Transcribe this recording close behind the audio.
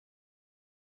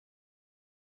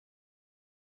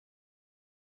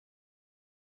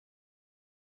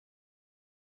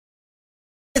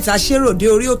àṣeròde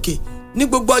orí òkè ní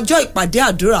gbogbo ọjọ́ ìpàdé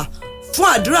àdúrà. Fún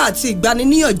àdúrà àti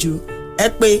ìgbaniníyànjú ẹ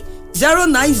pè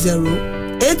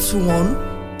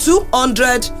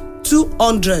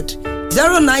 09081200200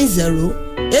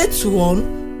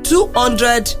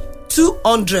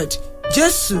 09081200200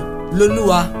 Jésù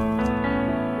lolúwa.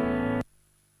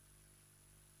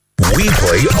 We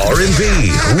play R&B,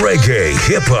 reggae,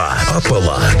 hip-hop,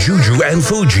 Apala, Juju and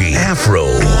Fuji, Afro,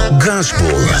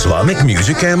 gospel, Islamic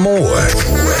music, and more.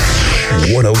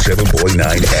 Fresh 107.9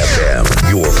 FM,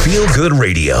 your feel-good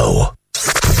radio.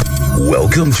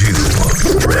 Welcome to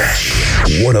Fresh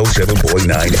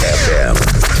 107.9 FM.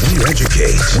 We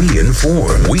educate, we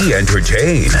inform, we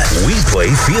entertain, we play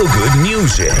feel-good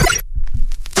music.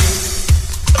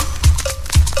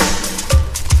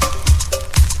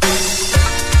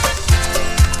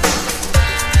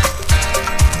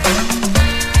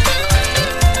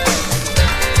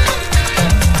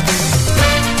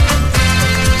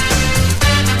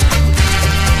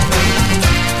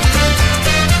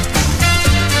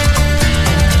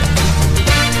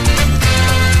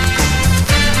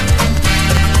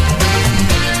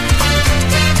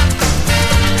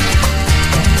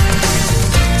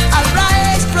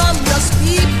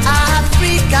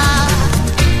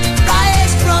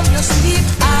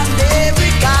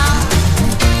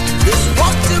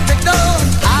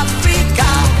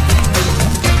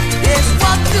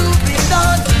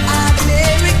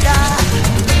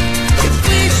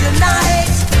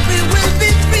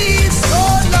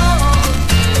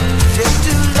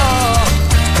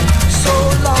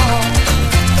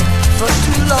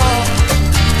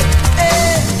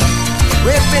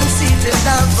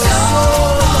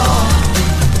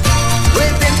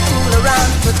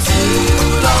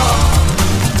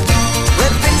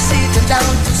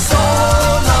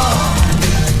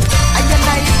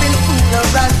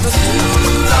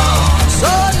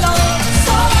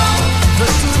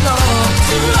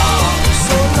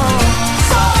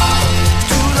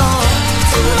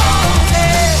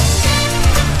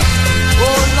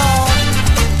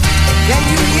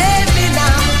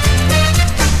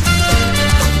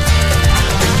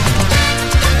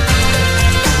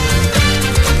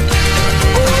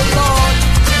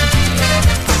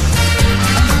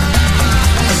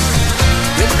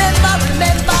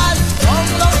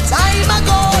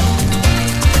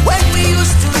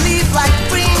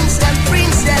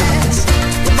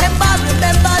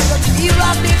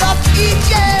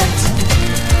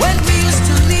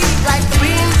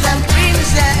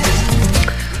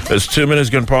 It's 2 minutes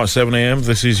gone past 7 a.m.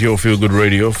 This is your Feel Good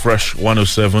Radio, Fresh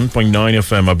 107.9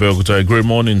 FM. Abeokuta. Great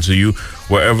morning to you,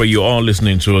 wherever you are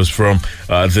listening to us from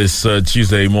this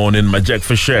Tuesday morning. Majek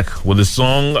Fashek with the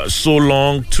song So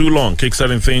Long, Too Long.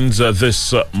 Kickstarting things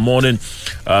this morning.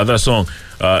 That song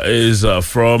is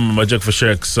from Majek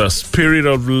Fashek's Spirit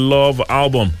of Love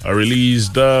album,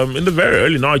 released in the very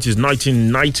early 90s,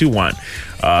 1991.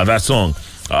 That song,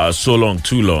 So Long,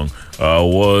 Too Long,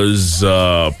 was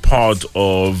part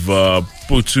of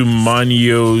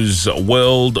Putumayo's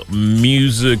World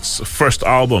Music's first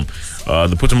album.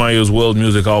 The Putumayo's World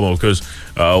Music album, of course,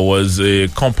 was a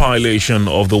compilation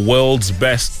of the world's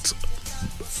best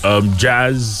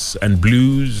jazz and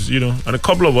blues, and a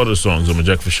couple of other songs on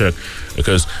Majek Fashek,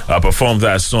 because I performed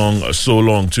that song So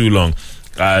Long, Too Long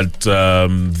at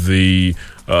the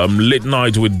Late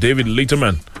Night with David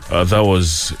Letterman. That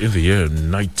was in the year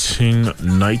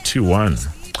 1991.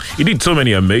 He did so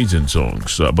many amazing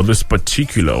songs, but this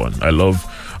particular one I love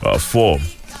for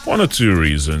one or two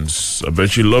reasons. I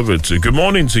bet you love it. Good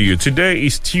morning to you. Today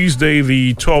is Tuesday,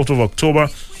 the 12th of October,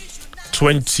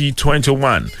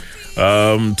 2021.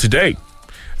 Today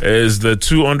is the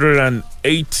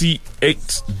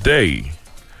 288th day.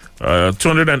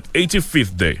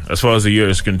 285th day as far as the year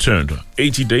is concerned.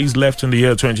 80 days left in the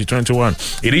year 2021.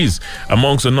 It is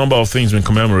amongst a number of things being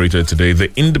commemorated today. The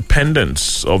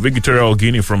independence of Equatorial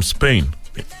Guinea from Spain.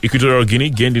 Equatorial Guinea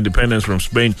gained independence from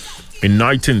Spain in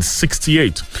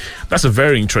 1968. That's a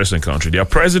very interesting country. Their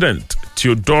president,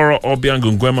 Teodoro Obiang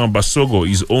Nguema Basogo,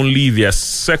 is only their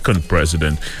second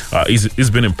president. He's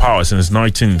been in power since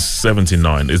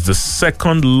 1979. It's the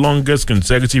second longest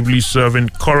consecutively serving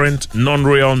current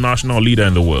non-real national leader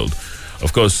in the world.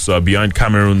 Of course, behind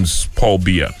Cameroon's Paul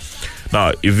Biya.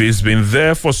 Now, if he's been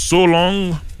there for so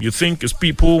long, you think his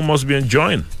people must be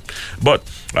enjoying. But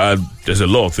there's a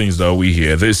lot of things that we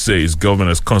hear. They say his government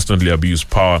has constantly abused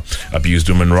power, abused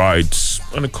human rights,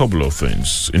 and a couple of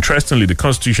things. Interestingly, the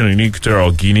constitution in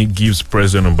Equatorial Guinea gives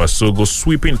President Basogo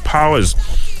sweeping powers,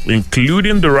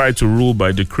 including the right to rule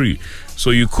by decree.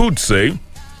 So you could say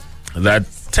that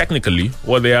technically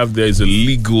what they have there is a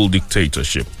legal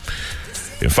dictatorship.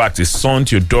 In fact, his son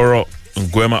Teodoro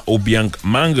Nguema Obiang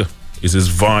Manga is his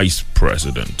vice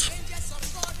president.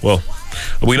 Well,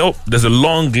 we know there's a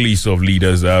long list of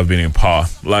leaders that have been in power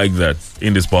like that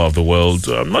in this part of the world,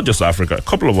 not just Africa, a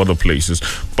couple of other places,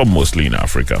 but mostly in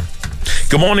Africa.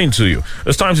 Good morning to you.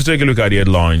 It's time to take a look at the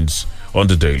headlines on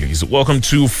the dailies. Welcome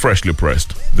to Freshly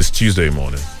Pressed this Tuesday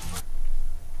morning.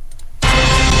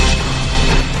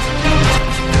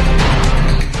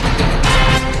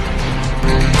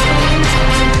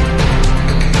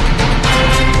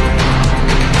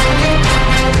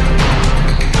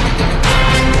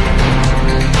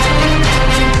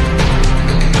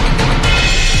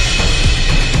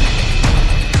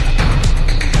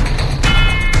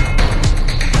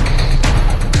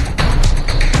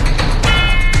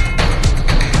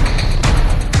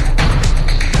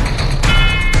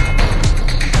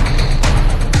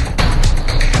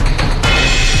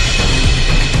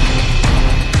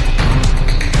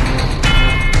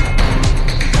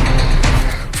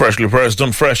 Freshly Pressed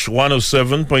on Fresh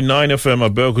 107.9 FM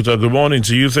Abeokuta. Good morning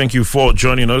to you. Thank you for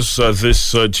joining us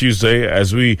this Tuesday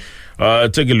as we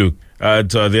take a look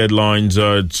at the headlines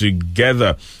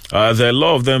together. There are a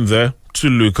lot of them there to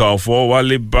look out for.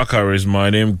 Wale Bakar is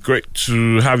my name. Great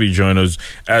to have you join us.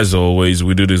 As always,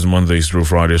 we do this Mondays through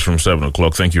Fridays from 7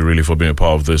 o'clock. Thank you really for being a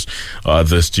part of this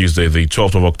this Tuesday, the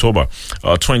 12th of October,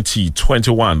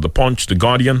 2021. The Punch, The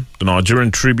Guardian, The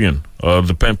Nigerian Tribune,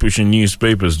 the pen-pushing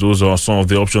newspapers. Those are some of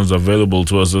the options available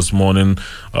to us this morning.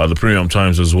 The Premium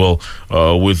Times as well,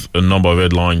 with a number of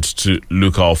headlines to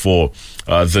look out for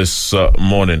this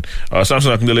morning.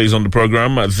 Samson Akindele is on the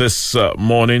program this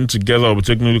morning. Together, we're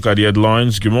taking a look at the headlines.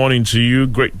 Good morning to you.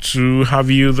 Great to have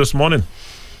you this morning.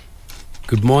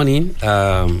 Good morning.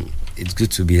 It's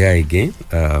good to be here again.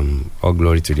 All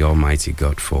glory to the Almighty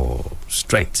God for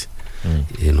strength,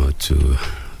 to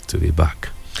be back.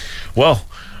 Well,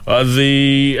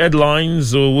 the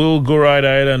headlines, we'll go right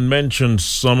ahead and mention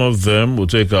some of them. We'll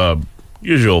take a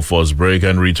usual first break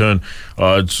and return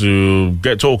to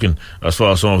get talking as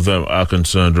far as some of them are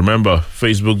concerned. Remember,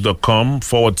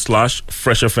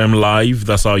 facebook.com/Fresh FM Live.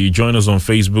 That's how you join us on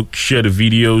Facebook. Share the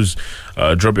videos,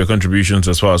 drop your contributions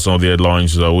as far as some of the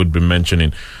headlines I would be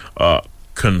mentioning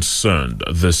concerned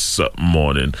this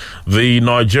morning. The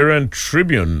Nigerian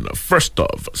Tribune, first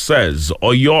off, says,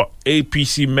 Oyo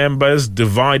APC members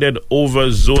divided over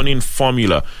zoning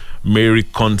formula may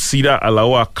reconsider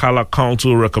Alawa Akala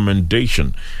Council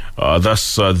recommendation.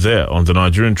 That's there on the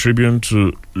Nigerian Tribune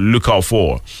to look out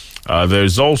for. There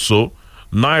is also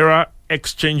Naira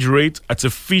exchange rate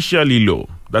artificially low.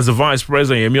 That's the Vice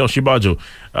President, Yemi Osinbajo.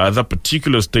 That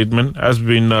particular statement has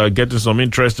been getting some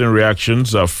interesting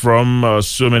reactions from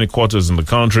so many quarters in the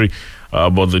country.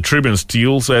 But the Tribune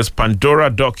still says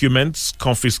Pandora documents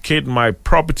confiscate my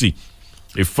property.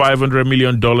 If $500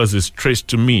 million is traced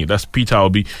to me, that's Peter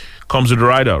Obi, comes with a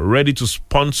rider ready to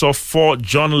sponsor 4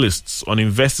 journalists on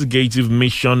investigative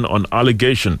mission on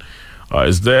allegation.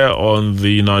 Is there on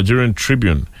the Nigerian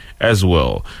Tribune as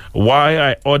well. Why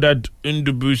I ordered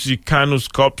Ndubuisi Kanu's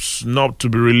corpse not to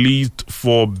be released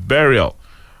for burial.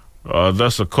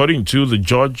 That's according to the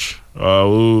judge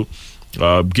who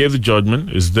gave the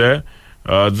judgment. Is there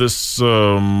this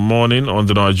morning on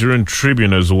the Nigerian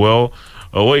Tribune as well.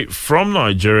 Away from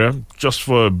Nigeria, just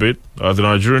for a bit, the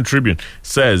Nigerian Tribune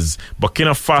says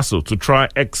Burkina Faso to try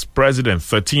ex-president,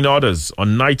 13 others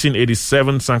on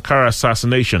 1987 Sankara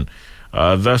assassination.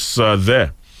 That's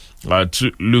there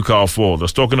to look out for.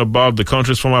 That's talking about the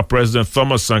country's former president,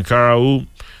 Thomas Sankara, who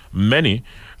many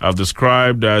have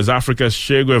described as Africa's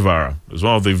Che Guevara, as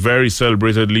one of the very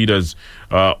celebrated leaders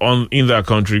in that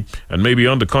country and maybe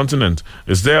on the continent.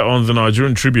 Is there on the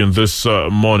Nigerian Tribune this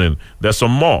morning. There's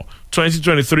some more.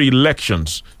 2023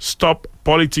 elections. Stop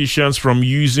politicians from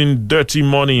using dirty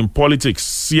money in politics.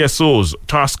 CSOs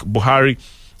task Buhari.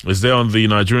 Is there on the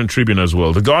Nigerian Tribune as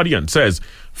well. The Guardian says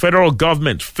federal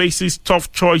government faces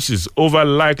tough choices over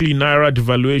likely Naira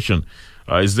devaluation.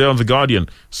 Is there on the Guardian.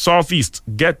 Southeast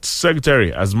gets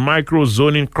secretary as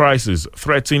micro-zoning crisis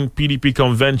threatening PDP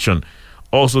convention.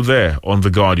 Also there on the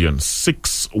Guardian.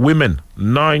 6 women,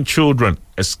 9 children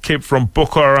escaped from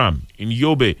Boko Haram in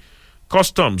Yobe.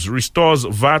 Customs restores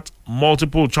VAT,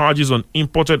 multiple charges on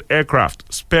imported aircraft,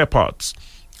 spare parts.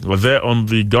 We're there on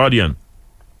the Guardian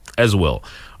as well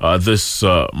this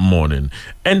morning.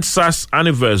 NSAS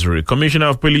anniversary. Commissioner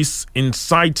of Police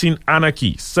inciting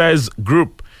anarchy, says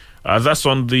group. That's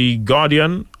on the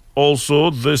Guardian.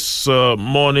 Also this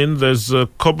morning, there's a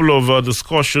couple of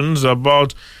discussions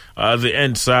about the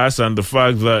NSAS and the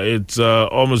fact that it's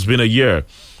almost been a year,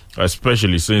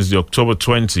 especially since the October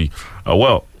 20.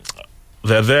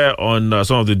 They're there on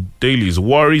some of the dailies.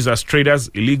 Worries as traders,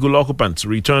 illegal occupants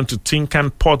return to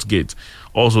Tinkan Portgate.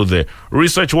 Also there.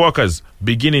 Research workers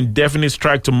begin indefinite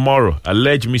strike tomorrow.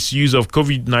 Alleged misuse of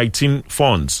COVID-19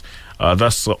 funds.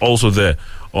 That's also there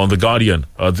on The Guardian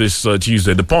this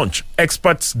Tuesday. The Punch.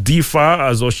 Experts differ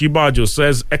as Oshibajo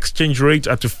says exchange rate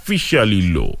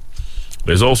artificially low.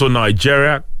 There's also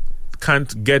Nigeria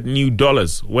can't get new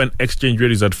dollars when exchange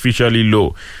rate is artificially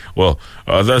low. Well,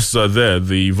 that's there.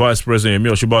 The Vice President,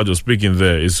 Yemi Oshibajo, speaking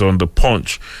there, is on The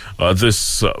Punch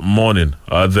this morning.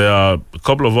 There are a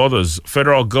couple of others.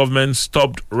 Federal government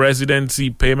stopped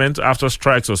residency payment after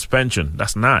strike suspension.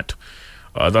 That's not.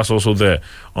 That's also there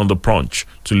on The Punch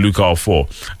to look out for.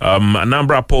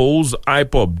 Anambra polls,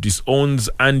 IPOB disowns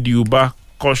Andy Uba,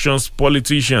 cautions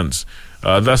politicians.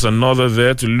 That's another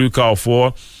there to look out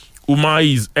for.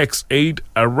 Umai's ex-aide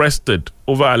arrested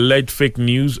over alleged fake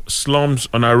news, slums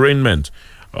on arraignment.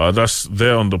 That's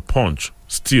there on The Punch.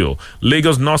 Still,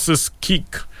 Lagos nurses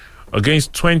kick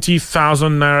against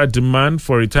 20,000 naira demand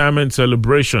for retirement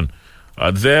celebration.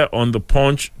 There on The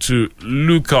Punch to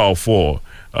look out for.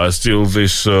 Still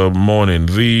this morning,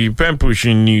 the pen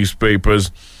pushing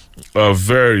newspapers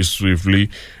very swiftly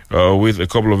with a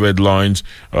couple of headlines.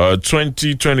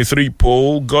 2023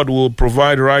 poll, God will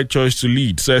provide right choice to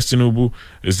lead, says Tinubu.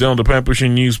 Is there on the pen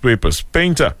pushing newspapers.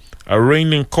 Painter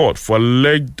arraigned in court for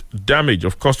alleged damage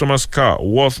of customer's car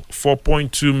worth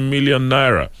 4.2 million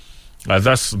naira.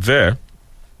 That's there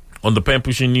on the pen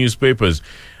pushing newspapers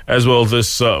as well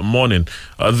this morning.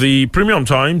 The Premium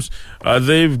Times,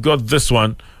 they've got this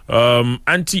one.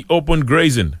 Anti-open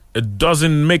grazing. It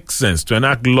doesn't make sense to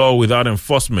enact law without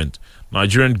enforcement.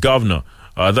 Nigerian governor.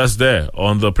 That's there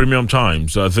on the Premium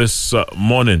Times this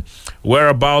morning.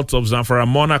 Whereabouts of Zamfara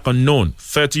monarch unknown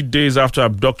 30 days after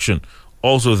abduction.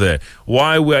 Also there.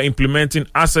 Why we are implementing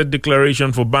asset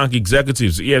declaration for bank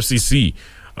executives, EFCC.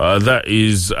 That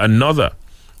is another.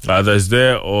 That's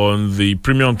there on the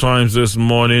Premium Times this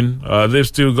morning. They've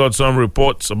still got some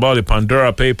reports about the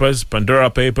Pandora Papers.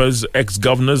 Pandora Papers,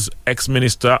 ex-governors,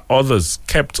 ex-minister, others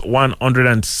kept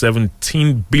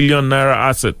 117 billion naira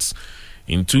assets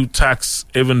in 2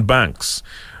 tax-haven banks.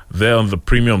 There on the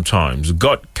Premium Times.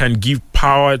 God can give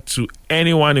power to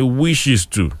anyone he wishes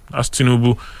to. That's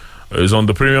Tinubu. Is on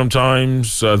the Premium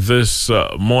Times this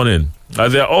morning.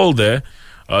 They're all there.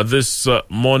 This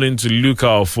morning to look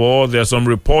out for. There are some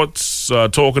reports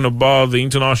talking about the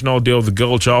International Day of the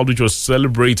Girl Child, which was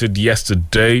celebrated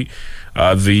yesterday.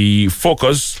 The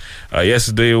focus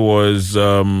yesterday was,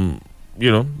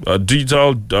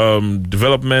 digital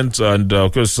development and,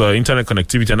 of course, internet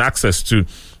connectivity and access to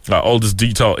all these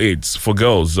digital aids for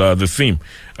girls. The theme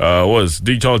was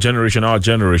Digital Generation, Our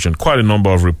Generation. Quite a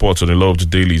number of reports on a lot of the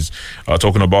dailies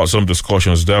talking about some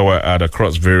discussions that were had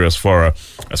across various fora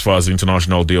as far as the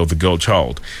International Day of the Girl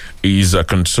Child is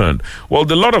concerned.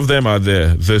 Well, a lot of them are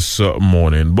there this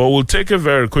morning, but we'll take a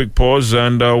very quick pause,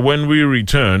 and when we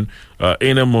return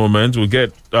in a moment, we'll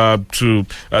get to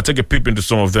take a peep into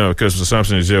some of them, because Mr.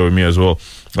 Sampson is here with me as well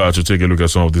to take a look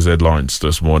at some of these headlines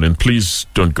this morning. Please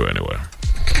don't go anywhere.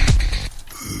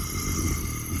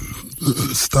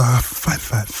 Star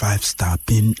 555 star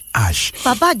pin hash.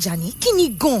 Bàbá Àjàní, kí ni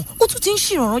gan? Ó tún ti ń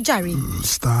ṣèrànràn jàre.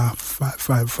 Star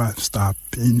 555 star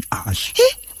pin hash.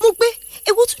 Mo gbé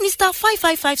ewo tún ní star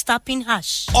 555 star pin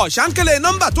hash. Ọ̀sánkélé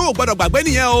nọ́mbà tó o gbọ́dọ̀ gbàgbé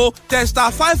nìyẹn o. Tẹ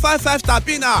star 555 star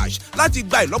pin hash láti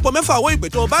gba ìlọ́po 6 owó ìpè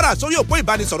tó o bá rà sórí òpó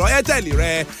ìbánisọ̀rọ̀ Airtel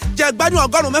rẹ. Jẹ gbádùn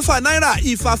ọgọ́rùn-ún 6 náírà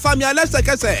ìfàfàmì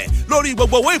alẹ́sẹ̀kẹsẹ̀ lórí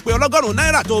gbogbo owó ìpè ọlọ́gọ́rùn-ún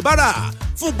náírà tó o bá rà.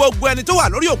 Fún gbogbo ẹni tó wà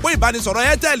lórí òpó ìbánisọ̀rọ̀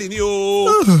Airtel ni o.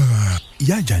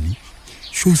 Ìyá Àjàní,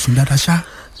 ṣó sùn dáadáa ṣá?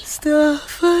 Star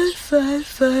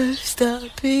 555 star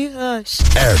pin hash.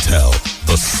 Airtel,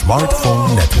 the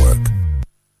smartphone network.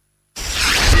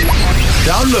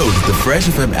 Download the Fresh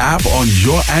FM app on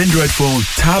your Android phone,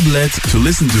 tablet to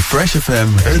listen to Fresh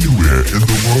FM Anywhere in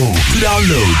the world. To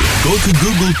download, go to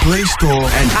Google Play Store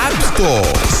and App Store.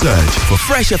 Search for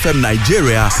Fresh FM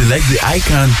Nigeria, select the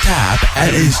icon, tap,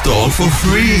 and install for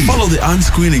free. Follow the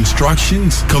on-screen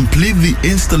instructions, complete the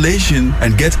installation,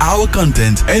 and get our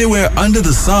content anywhere under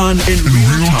the sun in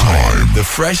real time. The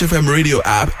Fresh FM radio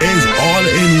app is all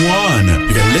in one.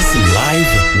 You can listen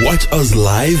live, watch us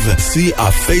live, see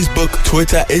our Facebook,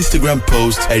 Twitter, Instagram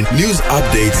posts, and news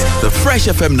updates. The Fresh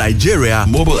FM Nigeria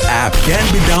mobile app can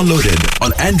be downloaded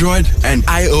on Android and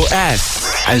iOS.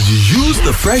 As you use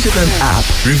the Fresh FM app,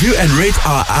 review and rate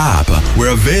our app.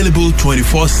 We're available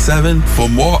 24/7 for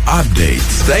more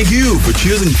updates. Thank you for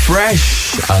choosing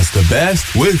Fresh as the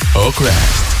best with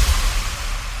Oakrest.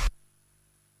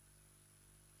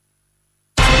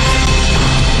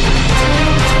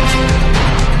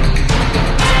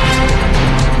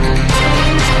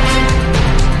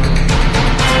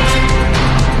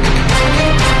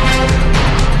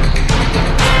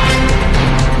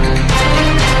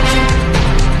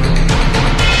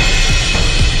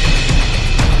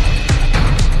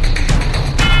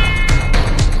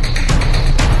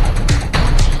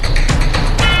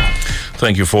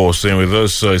 Thank you for staying with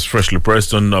us. It's Freshly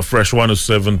Pressed on Fresh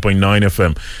 107.9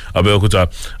 FM,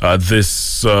 Abeokuta.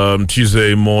 This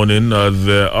Tuesday morning,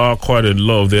 there are quite a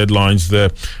lot of the headlines there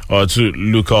to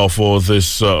look out for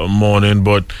this morning.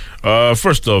 But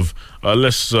first off,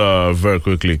 let's very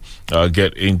quickly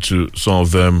get into some of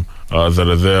them that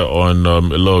are there on a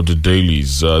lot of the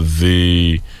dailies.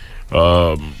 The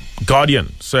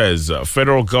Guardian says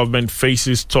federal government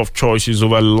faces tough choices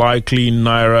over likely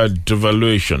Naira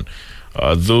devaluation.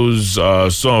 Those are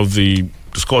some of the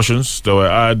discussions that were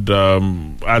had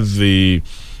at the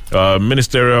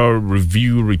ministerial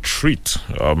review retreat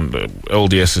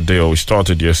held yesterday, or we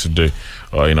started yesterday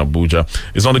in Abuja.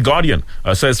 It's on the Guardian.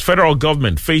 Says federal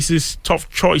government faces tough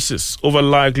choices over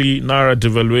likely Naira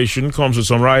devaluation. Comes with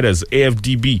some riders.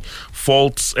 AFDB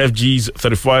faults FG's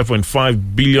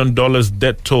 $35.5 billion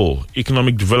debt toll.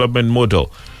 Economic development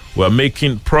model. We're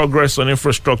making progress on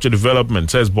infrastructure development,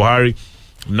 says Buhari.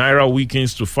 Naira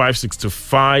weakens to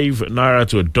 565 Naira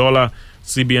to $1.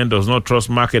 CBN does not trust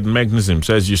market mechanism,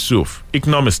 says Yusuf.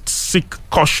 Economists seek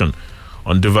caution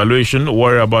on devaluation,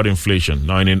 worry about inflation.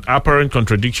 Now, in an apparent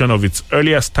contradiction of its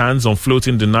earlier stance on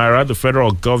floating the Naira, the federal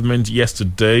government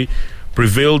yesterday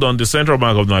prevailed on the Central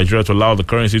Bank of Nigeria to allow the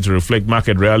currency to reflect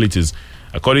market realities.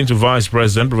 According to Vice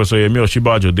President Professor Yemi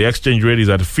Osinbajo, the exchange rate is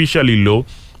artificially low,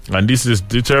 and this is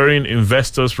deterring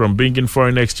investors from bringing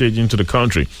foreign exchange into the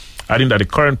country. Adding that the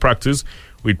current practice,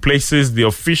 which places the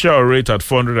official rate at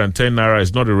 410 Naira,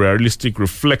 is not a realistic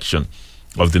reflection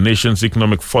of the nation's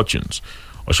economic fortunes.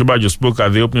 Osinbajo spoke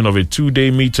at the opening of a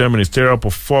 2-day midterm ministerial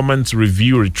performance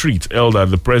review retreat held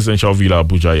at the presidential villa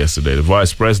Abuja yesterday. The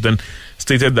vice president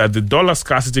stated that the dollar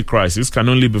scarcity crisis can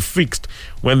only be fixed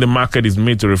when the market is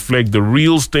made to reflect the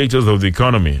real status of the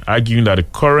economy, arguing that the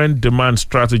current demand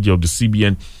strategy of the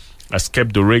CBN has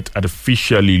kept the rate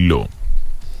artificially low.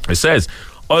 It says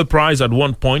oil price at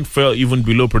one point fell even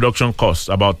below production costs,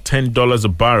 about $10 a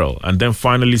barrel, and then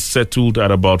finally settled at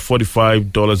about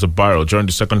 $45 a barrel during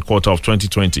the second quarter of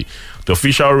 2020. The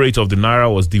official rate of the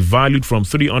Naira was devalued from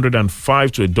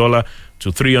 305 to $1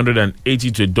 to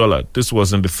 380 to $1. This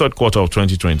was in the third quarter of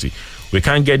 2020. We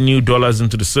can't get new dollars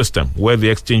into the system where the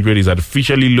exchange rate is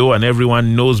artificially low and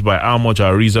everyone knows by how much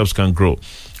our reserves can grow.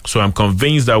 So I'm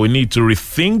convinced that we need to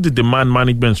rethink the demand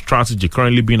management strategy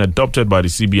currently being adopted by the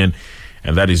CBN.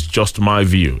 And that is just my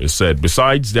view, it said.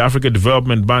 Besides, the Africa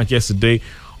Development Bank yesterday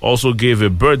also gave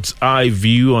a bird's eye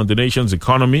view on the nation's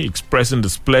economy, expressing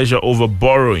displeasure over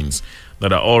borrowings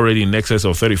that are already in excess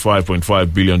of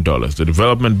 $35.5 billion. The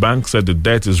Development Bank said the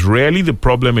debt is rarely the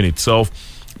problem in itself,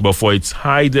 but for its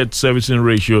high debt servicing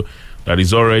ratio that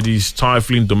is already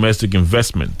stifling domestic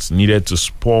investments needed to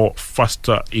spur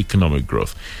faster economic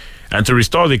growth. And to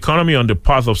restore the economy on the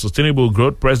path of sustainable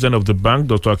growth, President of the bank,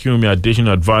 Dr. Akinwumi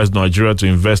Adesina, advised Nigeria to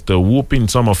invest a whopping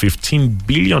sum of $15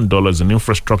 billion in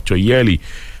infrastructure yearly,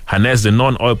 harness the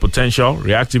non-oil potential,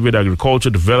 reactivate agriculture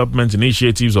development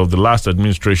initiatives of the last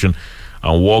administration,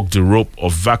 and walk the rope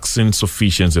of vaccine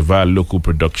sufficiency via local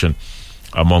production,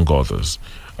 among others.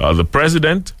 The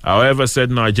president, however,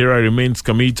 said Nigeria remains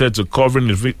committed to covering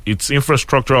its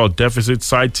infrastructural deficit,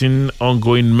 citing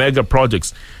ongoing mega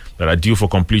projects that are due for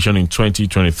completion in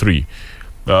 2023.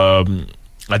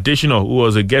 Adesina, who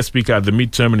was a guest speaker at the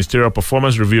midterm ministerial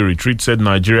performance review retreat, said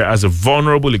Nigeria has a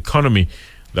vulnerable economy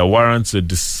that warrants a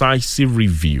decisive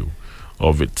review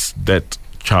of its debt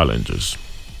challenges.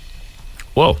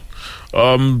 Well,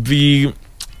 the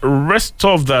rest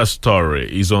of that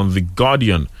story is on The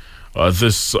Guardian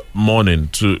this morning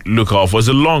to look out for. It's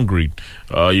a long read.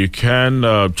 You can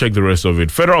check the rest of it.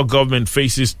 Federal government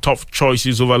faces tough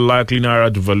choices over likely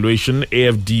Naira devaluation.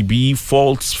 AFDB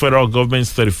faults federal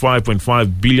government's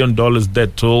 $35.5 billion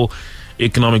debt toll.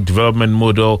 Economic development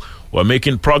model. We're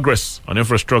making progress on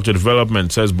infrastructure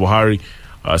development, says Buhari.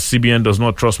 CBN does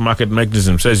not trust market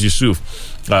mechanism, says Yusuf.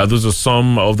 Those are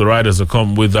some of the writers that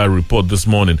come with that report this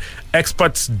morning.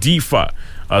 Experts differ.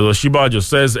 As Osinbajo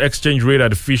says, exchange rate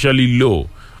artificially low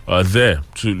there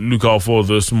to look out for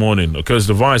this morning. Because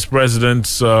the vice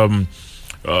president's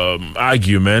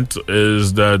argument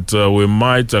is that we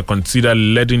might consider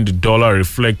letting the dollar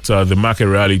reflect the market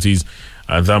realities,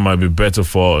 and that might be better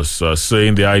for us.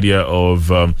 Saying the idea of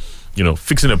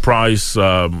fixing a price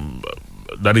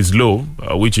that is low,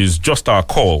 which is just our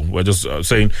call. We're just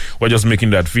saying we're just making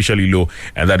that officially low,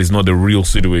 and that is not the real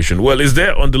situation. Well, it's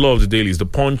there on the Law of the Dailies, The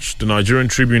Punch, the Nigerian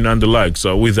Tribune, and the likes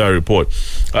with our report.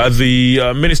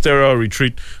 The ministerial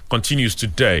retreat continues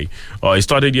today. It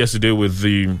started yesterday with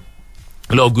a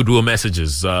lot of goodwill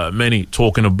messages, many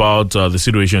talking about the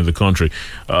situation in the country.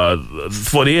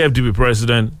 For the AFDB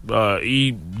president,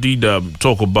 he did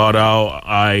talk about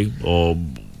how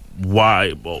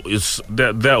why, well, it's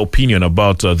their opinion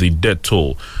about the debt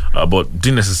toll, but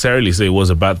didn't necessarily say it was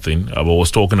a bad thing, but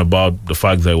was talking about the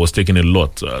fact that it was taking a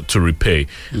lot to repay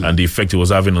and the effect it was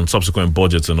having on subsequent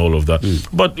budgets and all of that.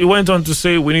 But it went on to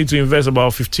say we need to invest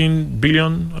about $15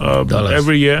 billion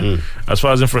every year. As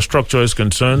far as infrastructure is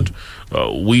concerned,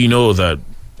 we know that,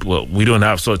 well, we don't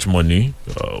have such money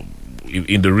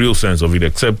in the real sense of it,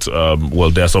 except,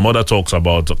 there are some other talks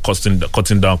about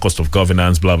cutting down cost of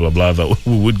governance, blah, blah, blah, that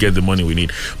we would get the money we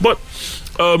need. But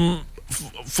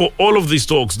for all of these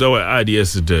talks that were had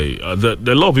yesterday, there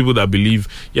are a lot of people that believe,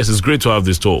 yes, it's great to have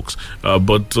these talks,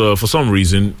 but for some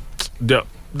reason, they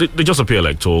just appear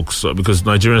like talks because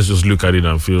Nigerians just look at it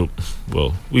and feel,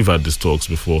 well, we've had these talks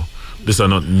before. These are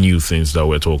not new things that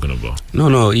we're talking about.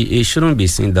 No, it shouldn't be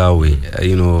seen that way.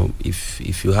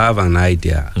 If you have an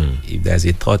idea, if there's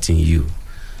a thought in you,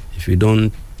 if you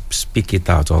don't speak it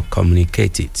out or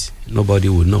communicate it, nobody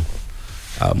will know.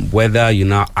 Whether you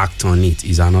now act on it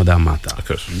is another matter.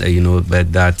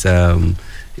 But that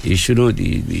it shouldn't.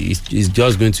 It's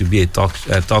just going to be a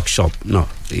talk shop. No,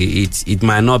 it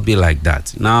might not be like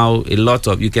that. Now, a lot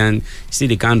of you can see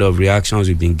the kind of reactions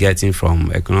we've been getting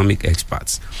from economic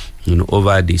experts,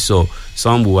 over this. So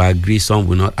some will agree, some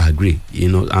will not agree.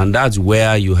 And that's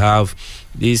where you have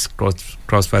this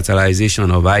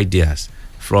cross-fertilization of ideas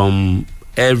from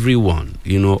everyone,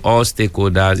 all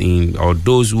stakeholders or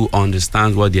those who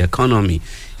understand what the economy,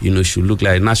 should look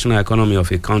like, national economy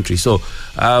of a country. So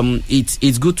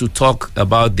it's good to talk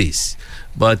about this,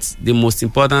 but the most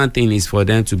important thing is for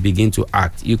them to begin to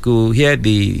act. You could hear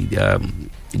the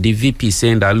VP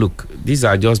saying that, look, these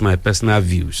are just my personal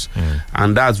views,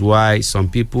 and that's why some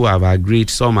people have agreed,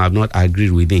 some have not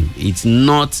agreed with him. It's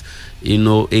not,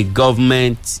 a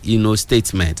government,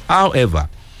 statement. However,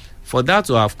 for that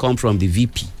to have come from the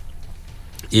VP,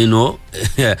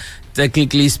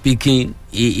 technically speaking,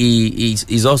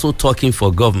 he's also talking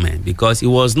for government, because he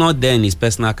was not there in his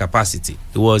personal capacity.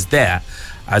 He was there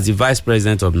as the Vice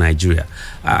President of Nigeria.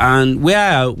 And where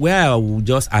I would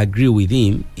just agree with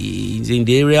him is in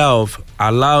the area of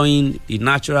allowing the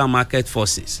natural market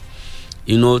forces,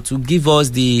 to give us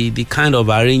the kind of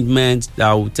arrangement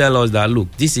that will tell us that, look,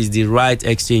 this is the right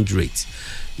exchange rate.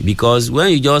 Because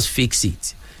when you just fix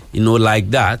it, like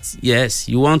that, yes,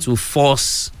 you want to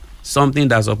force something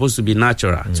that's supposed to be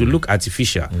natural to look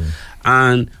artificial.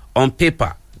 And on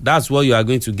paper, that's what you are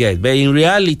going to get. But in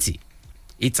reality,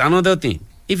 it's another thing.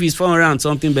 If it's 400 and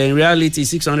something, but in reality,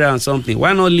 600 and something,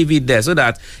 why not leave it there so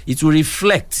that it will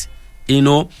reflect,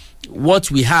 what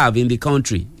we have in the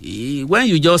country? When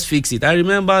you just fix it, I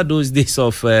remember those days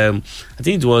of, I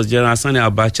think it was General Sani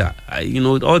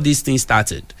Abacha, all these things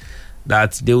started,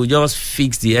 that they would just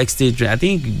fix the exchange rate. I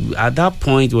think at that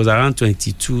point it was around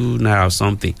 22 naira or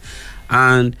something.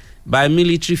 And by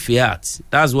military fiat,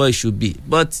 that's what it should be.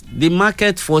 But the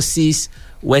market forces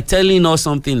were telling us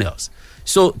something else.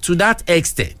 So to that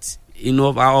extent,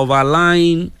 of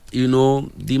allowing,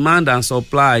 demand and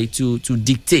supply to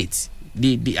dictate,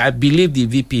 I believe the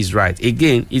VP is right.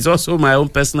 Again, it's also my own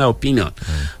personal opinion.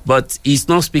 But he's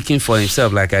not speaking for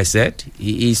himself, like I said.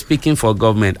 He's speaking for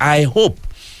government. I hope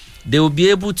they will be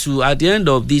able to, at the end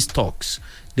of these talks,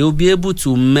 they will be able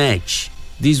to match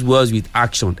these words with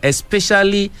action,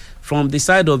 especially from the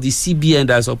side of the CBN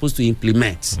that is supposed to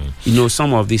implement,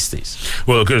 some of these things.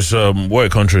 Well, because we're a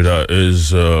country that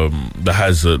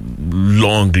has a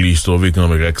long list of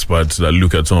economic experts that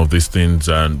look at some of these things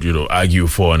and, argue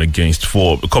for and against.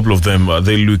 For a couple of them,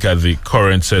 they look at the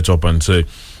current setup and say,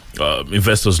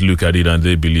 investors look at it and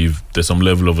they believe there's some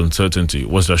level of uncertainty.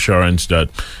 What's the assurance that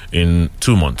in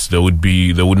 2 months there would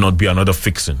not be another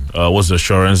fixing? What's the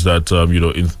assurance that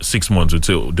in 6 months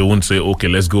they won't say, okay,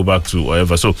 let's go back to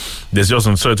whatever? So there's just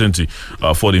uncertainty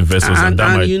for the investors, and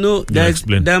that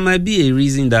might there might be a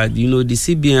reason that the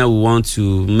CBN will want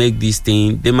to make this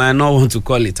thing. They might not want to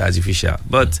call it artificial,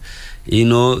 but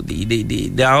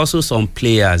there are also some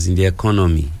players in the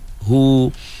economy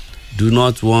who do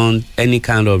not want any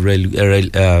kind of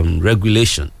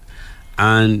regulation,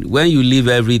 and when you leave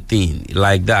everything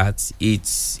like that,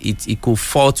 it could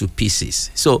fall to pieces.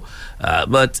 So,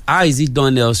 but how is it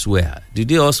done elsewhere? Do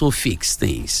they also fix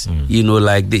things,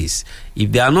 like this? If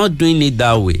they are not doing it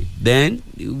that way, then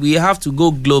we have to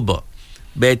go global.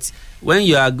 But when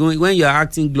you are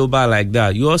acting global like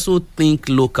that, you also think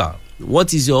local.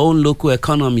 What is your own local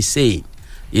economy saying,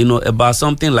 about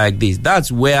something like this?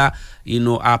 That's where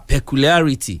our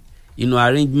peculiarity,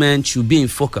 arrangement should be in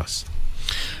focus.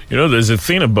 You know, there's a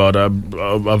thing about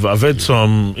I've heard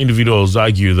some individuals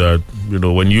argue that, you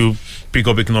know, when you pick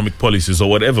up economic policies or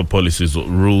whatever policies or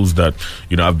rules that,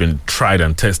 you know, have been tried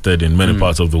and tested in many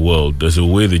parts of the world, there's a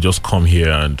way they just come here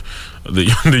and they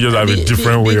just have a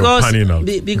different way of panning out.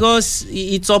 Because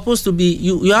it's supposed to be,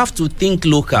 you have to think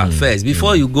local first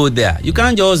before you go there. You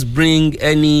can't just bring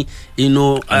any, you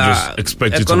know, just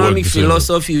expect economic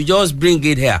philosophy. You just bring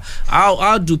it here.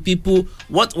 How do people?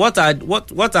 What are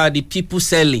the people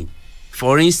selling?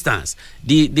 For instance,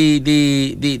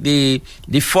 the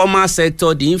formal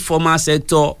sector, the informal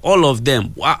sector, all of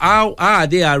them. How are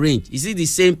they arranged? Is it the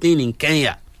same thing in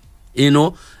Kenya? You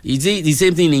know, is it the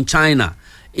same thing in China?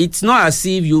 It's not as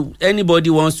if anybody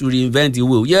wants to reinvent the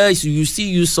wheel. Yes, you still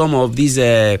use some of these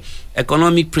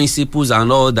economic principles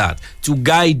and all that to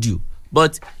guide you,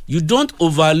 but you don't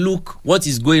overlook what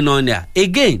is going on there.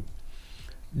 Again,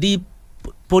 the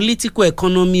political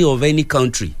economy of any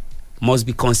country must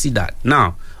be considered.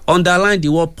 Now, underline the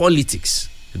word politics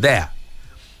there.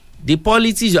 The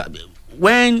politics,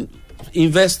 when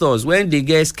investors, when they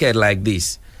get scared like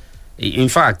this, in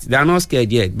fact, they are not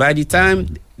scared yet. By the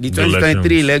time the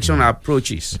 2023 election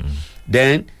approaches,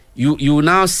 then you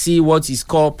now see what is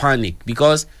called panic,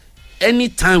 because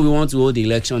anytime we want to hold the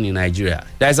election in Nigeria,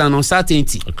 there's an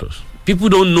uncertainty. Of course. People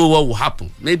don't know what will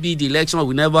happen. Maybe the election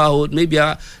will never hold. Maybe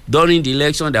during the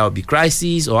election there will be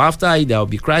crisis, or after it there will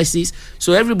be crisis.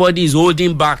 So everybody is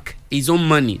holding back his own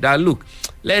money. That look,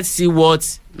 let's see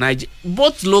what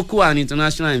both local and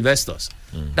international investors.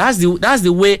 That's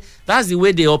the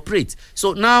way they operate.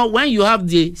 So now when you have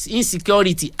the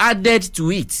insecurity added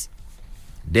to it,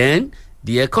 then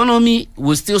the economy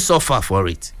will still suffer for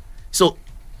it. So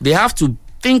they have to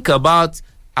think about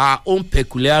our own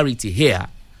peculiarity here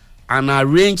and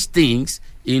arrange things,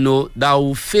 you know, that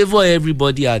will favor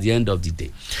everybody at the end of the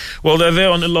day. Well, they're there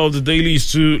on a lot of the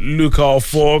dailies to look out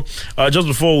for. Just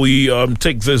before we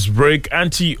take this break,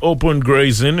 anti-open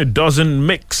grazing, it doesn't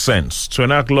make sense to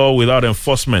enact law without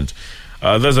enforcement.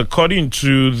 That's according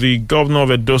to the governor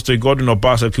of Edo State, Godwin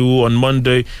Obaseki, on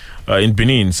Monday in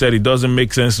Benin, said it doesn't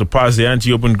make sense to pass the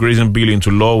anti-open grazing bill into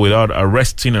law without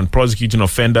arresting and prosecuting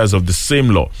offenders of the same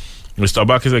law. Mr.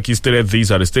 Obaseki stated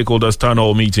this at a stakeholders town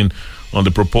hall meeting on the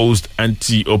proposed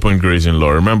anti-open grazing law.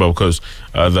 Remember, because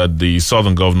that the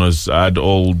southern governors had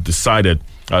all decided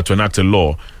to enact a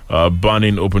law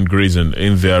banning open grazing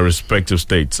in their respective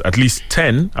states. At least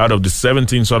 10 out of the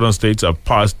 17 southern states have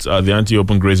passed the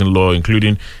anti-open grazing law,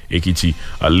 including Ekiti,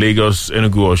 Lagos,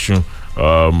 Enugu,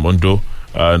 Osun, Ondo,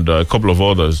 and a couple of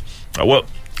others.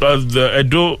 The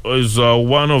Edo is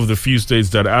one of the few states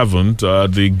that haven't.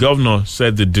 The governor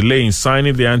said the delay in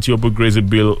signing the anti-open grazing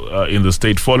bill in the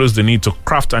state follows the need to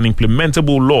craft an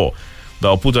implementable law that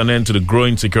will put an end to the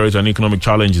growing security and economic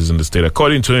challenges in the state.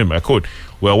 According to him, I quote,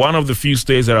 "We're one of the few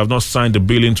states that have not signed the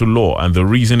bill into law, and the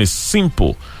reason is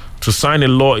simple. To sign a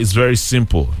law is very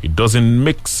simple. It doesn't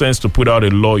make sense to put out a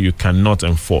law you cannot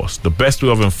enforce. The best way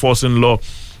of enforcing law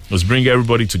is bring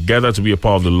everybody together to be a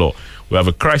part of the law. We have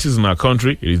a crisis in our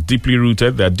country. It is deeply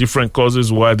rooted. There are different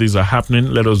causes why these are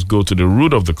happening. Let us go to the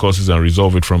root of the causes and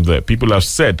resolve it from there. People have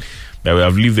said that we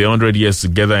have lived 100 years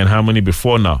together in harmony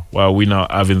before now. Why are we now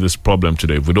having this problem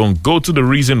today? If we don't go to the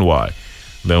reason why,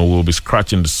 then we'll be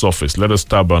scratching the surface. Let us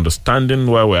start by understanding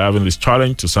why we're having this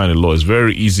challenge. To sign a law is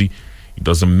very easy. It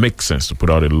doesn't make sense to put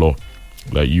out a law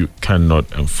that you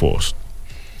cannot enforce."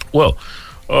 Well,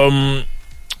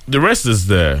 the rest is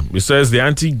there. It says the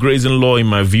anti-grazing law, in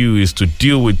my view, is to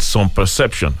deal with some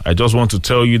perception. I just want to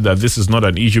tell you that this is not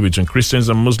an issue between Christians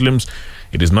and Muslims.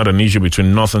 It is not an issue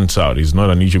between North and South. It is not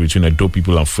an issue between Edo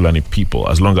people and Fulani people.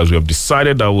 As long as we have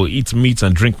decided that we'll eat meat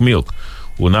and drink milk,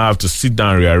 we'll now have to sit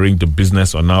down and rearrange the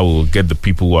business on how we'll get the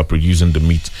people who are producing the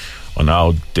meat on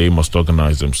how they must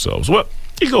organize themselves. Well,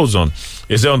 it goes on.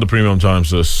 It's there on the Premium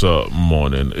Times this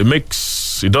morning.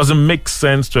 It doesn't make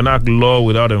sense to enact law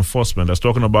without enforcement. That's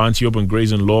talking about anti-open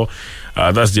grazing law.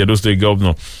 That's the Edo State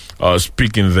governor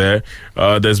speaking there.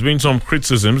 There's been some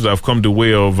criticisms that have come the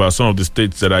way of some of the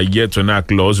states that are yet to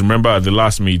enact laws. Remember, at the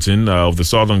last meeting of the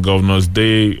southern governors,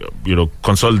 they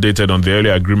consolidated on the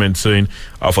earlier agreement, saying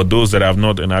for those that have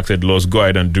not enacted laws, go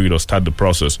ahead and do it or start the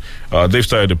process. They've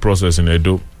started the process in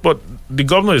Edo, but the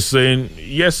governor is saying,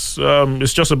 yes,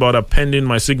 it's just about appending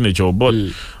my signature, but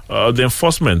the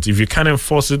enforcement, if you can't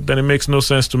enforce it, then it makes no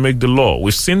sense to make the law.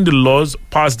 We've seen the laws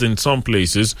passed in some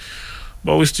places,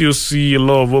 but we still see a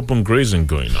lot of open grazing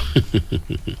going on.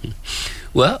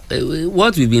 Well,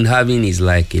 what we've been having is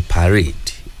like a parade,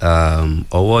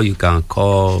 or what you can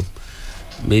call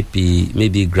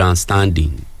maybe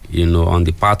grandstanding, on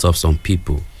the part of some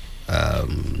people,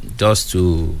 just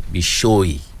to be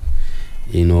showy,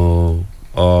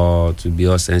 or to be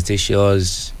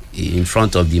ostentatious in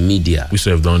front of the media. We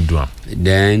say don't do it.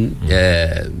 Then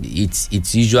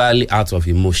it's usually out of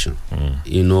emotion.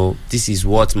 You know, this is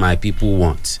what my people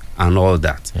want and all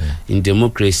that. In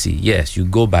democracy, yes, you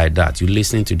go by that. You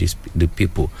listen to the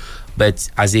people. But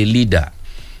as a leader,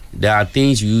 there are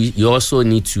things you also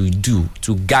need to do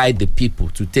to guide the people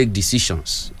to take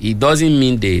decisions. It doesn't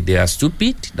mean they are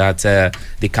stupid, that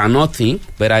they cannot think.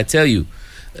 But I tell you,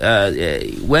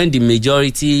 when the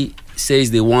majority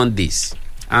says they want this,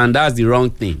 and that's the wrong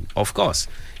thing, of course,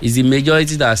 it's the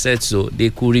majority that said so.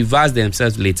 They could reverse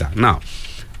themselves later. Now,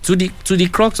 to the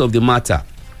crux of the matter,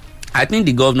 I think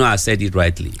the governor has said it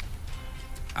rightly.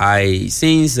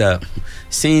 Since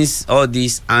all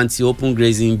this anti-open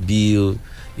grazing bill,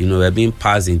 have been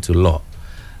passed into law,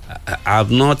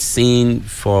 I've not seen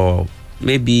for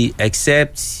maybe,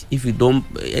 except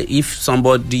if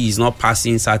somebody is not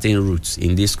passing certain routes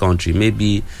in this country,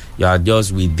 maybe you are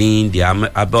just within the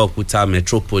Abeokuta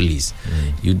metropolis.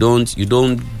 You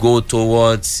don't go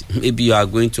towards, maybe you are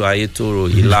going to Ayetoro,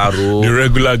 Ilaro, the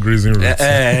regular grazing routes.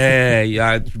 You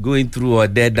are going through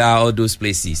Odeda, all those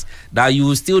places, that you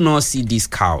will still not see these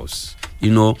cows,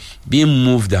 being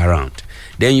moved around.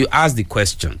 Then you ask the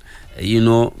question,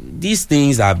 these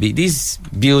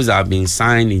bills have been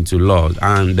signed into law,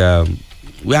 and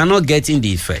we are not getting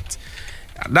the effect.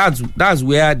 That's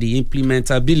where the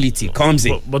implementability comes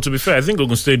in. But to be fair, I think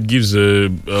Ogun State gives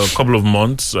a couple of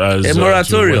months as a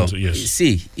moratorium. Yes.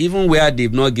 See, even where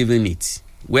they've not given it,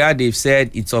 where they've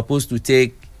said it's supposed to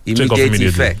take immediate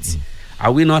effect,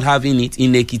 are we not having it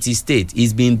in Ekiti State?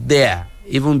 It's been there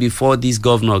even before this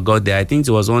governor got there. I think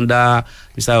it was under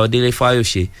Mr. Odele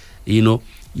Fayose,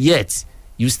 Yet,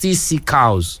 you still see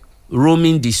cows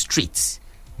roaming the streets,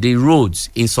 the roads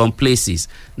in some places.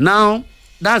 Now,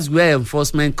 that's where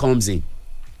enforcement comes in.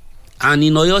 And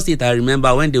in Oyo State, I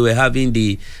remember when they were having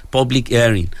the public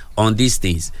hearing on these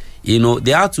things,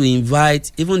 they had to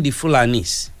invite even the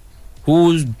Fulanis,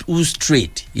 whose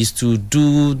trade is to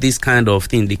do this kind of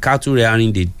thing, the cattle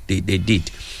rearing they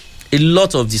did. A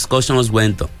lot of discussions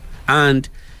went on. And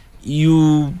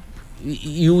you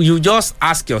just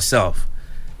ask yourself,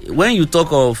 when you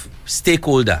talk of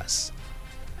stakeholders,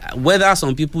 whether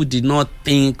some people did not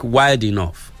think wide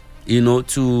enough,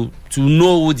 to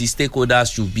know who the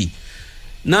stakeholders should be.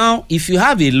 Now, if you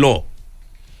have a law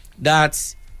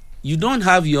that you don't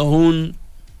have your own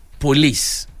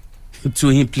police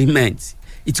to implement,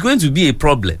 it's going to be a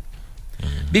problem.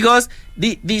 Because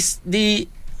the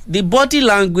body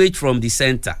language from the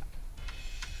center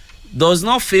does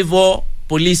not favor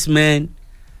policemen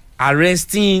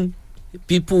arresting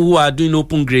people who are doing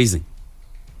open grazing.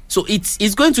 So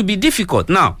it's going to be difficult.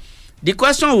 Now, the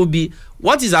question will be,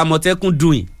 what is Amotekun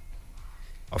doing?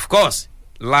 Of course,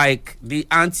 like the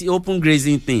anti-open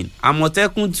grazing thing,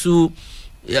 Amotekun too,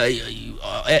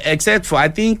 except for, I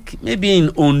think, maybe in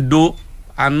Ondo,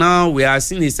 and now we are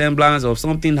seeing a semblance of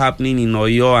something happening in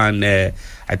Oyo and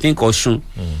I think Oshun.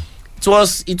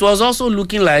 It was also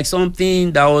looking like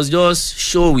something that was just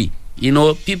showy.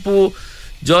 People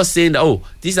just saying that,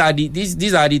 these are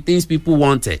the things people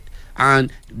wanted,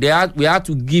 and we had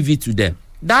to give it to them.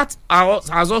 That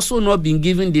has also not been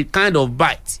given the kind of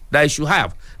bite that it should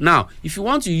have. Now, if you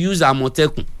want to use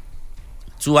Amotekun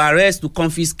to arrest, to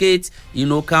confiscate,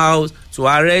 cows, to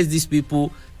arrest these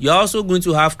people, you're also going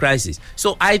to have crisis.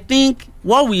 So I think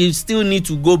what we still need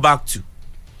to go back to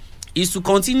is to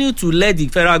continue to let the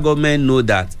federal government know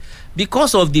that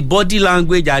because of the body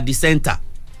language at the center,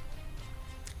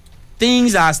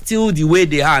 things are still the way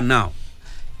they are now.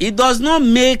 It does not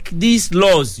make these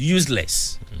laws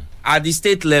useless at the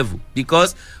state level,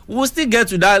 because we'll still get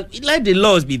to that. Let the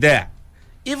laws be there.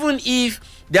 Even if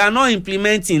they are not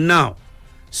implementing now,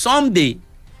 someday,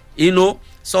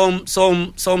 some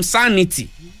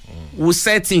sanity will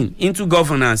set into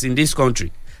governance in this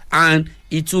country. And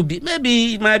it will be,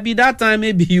 maybe it might be that time,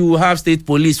 maybe you will have state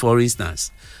police, for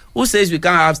instance. Who says we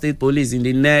can't have state police in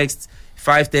the next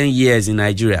 5-10 years in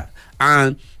Nigeria?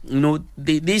 And,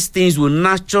 these things will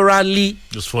naturally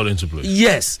just fall into place.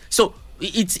 Yes. So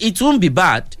it won't be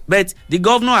bad, but the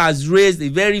governor has raised a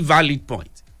very valid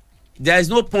point. There is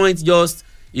no point just,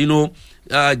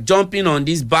 jumping on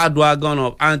this bandwagon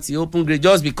of anti-open grazing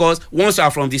just because once you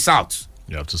are from the south,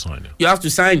 you have to sign it. You have to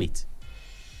sign it.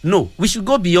 No, we should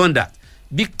go beyond that.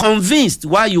 Be convinced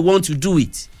why you want to do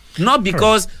it. Not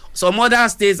because some other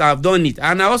states have done it.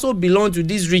 And I also belong to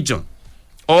this region,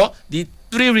 or the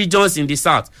 3 regions in the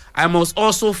south. I must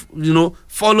also,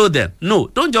 follow them. No,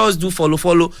 don't just do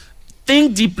follow.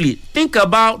 Think deeply. Think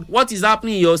about what is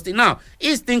happening in your state. Now,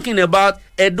 he's thinking about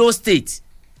Edo State.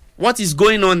 What is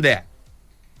going on there?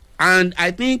 And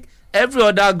I think every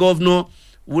other governor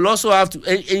will also have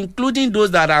to, including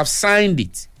those that have signed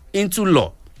it into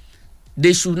law,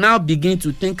 they should now begin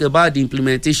to think about the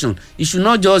implementation. It should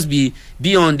not just be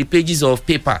on the pages of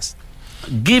papers.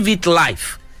 Give it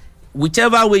life,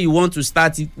 whichever way you want to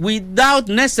start it, without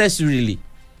necessarily,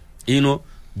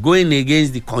 going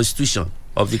against the constitution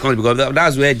of the country, because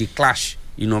that's where the clash,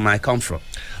 might come from.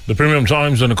 The Premium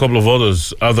Times and a couple of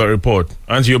others have that report.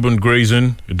 Anti-urban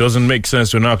grazing, it doesn't make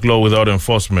sense to enact law without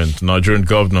enforcement. Nigerian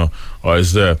governor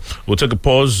is there. We'll take a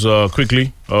pause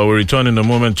quickly. We'll return in a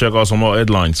moment. Check out some more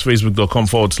headlines.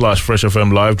 Facebook.com/Fresh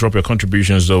FM Live. Drop your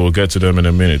contributions, though. We'll get to them in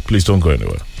a minute. Please don't go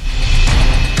anywhere.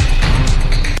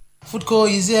 Foodco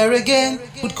is here again.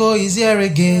 Foodco is here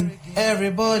again.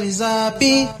 Everybody's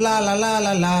happy, la la la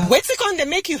la la. Wetin come dey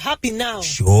make you happy now?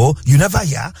 Sure, you never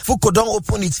hear? Foodco don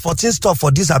open its 14th store for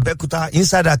this Abeokuta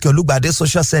inside Akeolugbade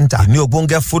Social Center. The new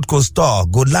Ogbonge Foodco store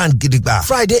go land gidigba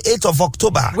Friday 8th of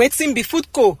October. Wetin be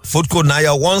Foodco? Foodco na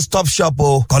your one-stop shop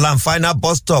call am final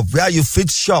bus stop where you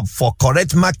fit shop for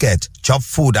correct market, chop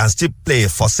food and still play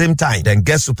for same time. Then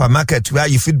get supermarket where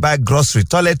you fit buy grocery,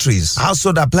 toiletries,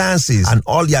 household appliances and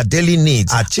all your daily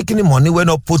needs. At chicken money wey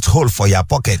no put hole for your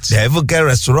pocket. They even get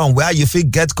restaurant where you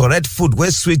fit get correct food wey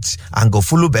sweet and go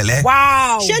full belle.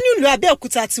 Wow! Ṣé ní ìlú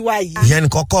Abẹ́òkúta tiwa yìí? Ìyẹn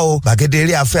kọ́kọ́ o, gbàgede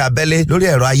eré afẹ́ abẹ́lé lórí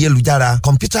ẹ̀rọ ayélujára,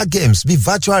 computer games bíi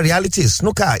virtual reality,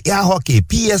 snooker, air hockey,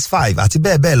 PS5 àti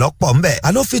bẹ́ẹ̀ bẹ́ẹ̀ lọ́pọ̀ ńbẹ̀.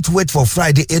 I no fit wait for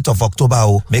Friday 8th of October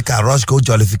o. Make a rush go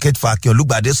jollificate for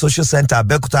Akeolugbade Social Center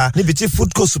Abẹ́òkúta níbi tí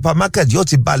Foodco supermarket yóò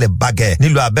ti balẹ̀ bàgẹ́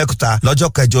nílùú Abẹ́òkúta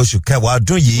lọ́jọ́ kẹjọ oṣù kẹwàá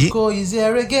ọdún yìí. Foodco is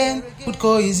here again.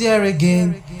 Foodco is here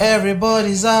again.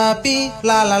 Everybody's happy,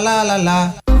 la la la la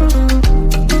la.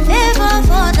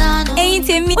 Ẹ̀yin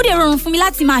tèmi ó dẹ̀ rọrùn fún mi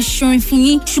láti máa ṣorin fún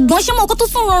yín ṣùgbọ́n ṣé mo kó tó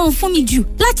tún rọrùn fún mi jù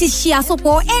láti ṣe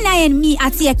àsopọ̀ NIN mi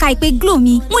àti ẹ̀ka ìpè Glo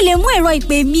mi mo lè mú ẹ̀rọ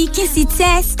ìpè mi kí n sì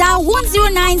tẹ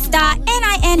 *109*NIN#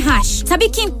 tàbí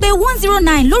kí n pe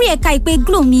 109 lórí ẹ̀ka ìpè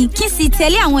Glo mi kí n sì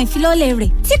tẹ̀lé àwọn ìfilọ́lẹ̀ rẹ̀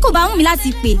tí kò bá wù mí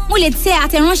láti pè mo lè tẹ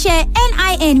àtẹ̀ránṣẹ́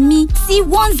NIN mi sí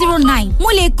 109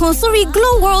 mo lè kàn sórí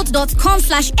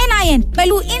glowworld.com/NIN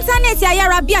pẹ̀lú íńtánẹ́ẹ̀tì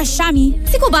ayárabíàṣá mi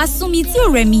tí kò bá sún mi tí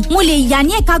ò rẹ̀ mi mo lè yà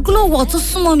ní ẹ̀ka Glo World tó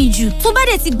súnmọ́ mi jù tó bá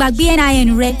dẹ̀ ti gbàgbé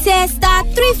NIN rẹ̀ tẹ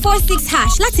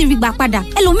 *346# láti rí gbà padà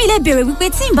ẹlòmíì lè béèrè wípé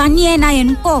tí n bá ní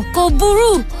NIN kò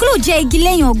burú Glo jẹ́ igi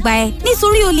lẹ́yìn ọgbà ẹ̀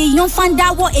nítorí o lè yan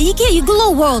fandawọ èyíkéyìí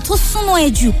Glo World tó súnmọ́ ẹ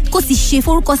jù kó sì ṣe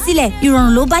forúkọsílẹ̀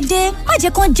ìrọ̀rùn ló bá dé má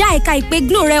jẹ́ kán já ẹ̀ka ìpè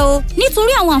Glo rẹ o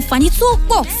nítorí àwọn àǹfààní tó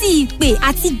pọ̀ sí ìpè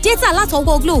àti data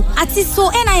látọwọ́ Glo àti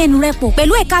so NIN rẹ pọ̀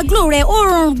pẹ̀lú ẹ̀ka Glo rẹ ó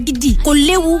rọrùn gidi kò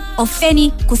léwu ọ̀fẹ́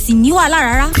ni kò sì ní wàhálà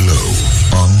rárá. Glo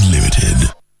Unlimited.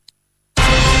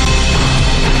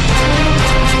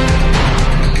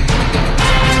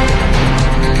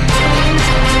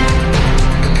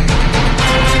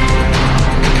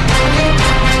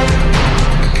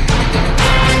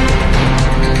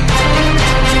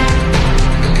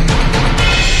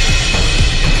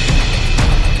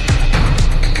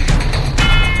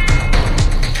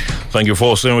 Thank you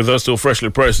for staying with us. Still freshly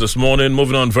pressed this morning.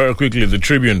 Moving on very quickly. The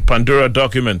Tribune. Pandora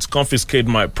documents. Confiscate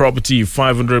my property.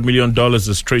 $500 million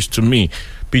is traced to me.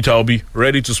 Peter Obi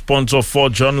ready to sponsor 4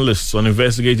 journalists on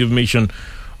investigative mission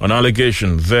on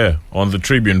allegation there on the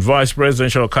Tribune. Vice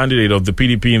presidential candidate of the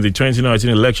PDP in the 2019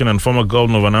 election and former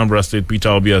governor of Anambra State, Peter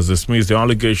Obi, has dismissed the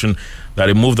allegation that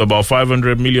he moved about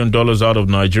 $500 million out of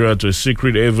Nigeria to a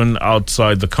secret haven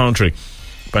outside the country.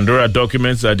 Pandora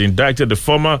documents that indicted the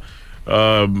former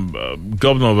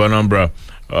governor of Anambra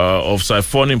of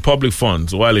siphoning public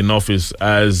funds while in office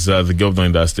as the governor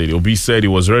in that state. Obi said he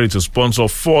was ready to sponsor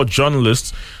 4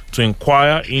 journalists to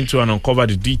inquire into and uncover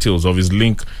the details of his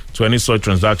link to any such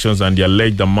transactions and the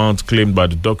alleged amount claimed by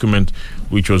the document,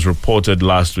 which was reported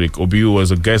last week. Obi, who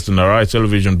was a guest on the Rise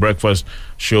Television breakfast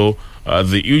show,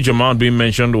 the huge amount being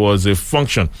mentioned was a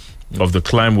function of the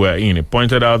climb we're in. He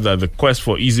pointed out that the quest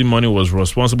for easy money was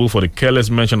responsible for the careless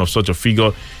mention of such a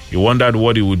figure. He wondered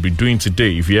what he would be doing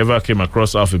today if he ever came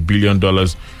across $500 million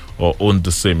or owned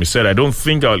the same. He said, I don't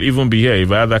think I'll even be here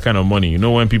if I had that kind of money. You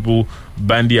know, when people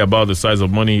bandy about the size of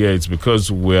money here, it's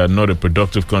because we're not a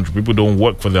productive country. People don't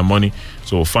work for their money,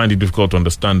 so we'll find it difficult to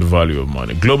understand the value of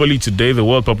money. Globally today, the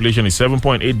world population is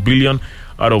 7.8 billion,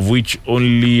 out of which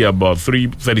only about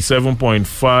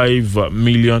 37.5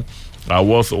 million are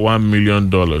worth $1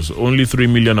 million. Only 3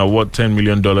 million are worth $10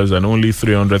 million, and only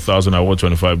 300,000 are worth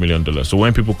 $25 million. So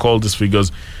when people call these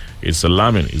figures, it's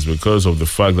alarming. It's because of the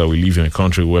fact that we live in a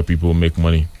country where people make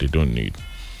money they don't need.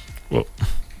 Well,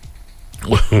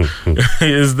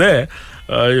 it's there.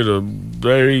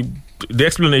 Very the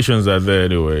explanations are there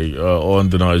anyway on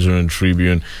the Nigerian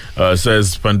Tribune.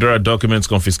 Says Pandora documents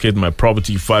confiscate my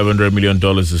property, $500 million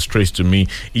is traced to me.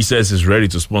 He says he's ready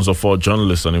to sponsor 4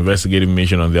 journalists on investigative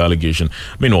mission on the allegation.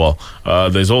 Meanwhile,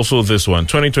 there's also this one.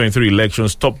 2023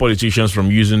 elections, top politicians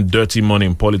from using dirty money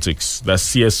in politics. That's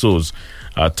CSOs.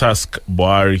 Task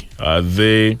Buhari.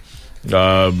 They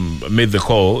made the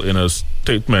call in a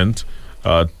statement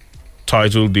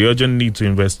titled "The urgent need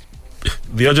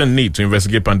to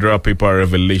investigate Pandora paper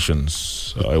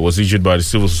revelations." It was issued by the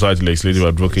Civil Society Legislative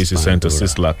Advocacy Center,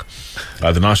 CISLAC,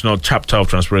 the National Chapter of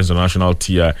Transparency International,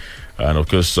 TI, and of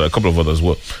course a couple of others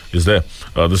is there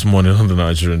this morning on the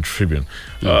Nigerian Tribune.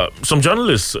 Some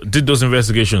journalists did those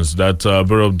investigations that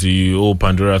brought up the whole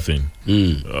Pandora thing.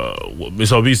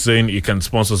 Mr. Obi is saying he can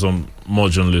sponsor some more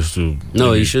journalists to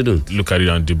he shouldn't look at it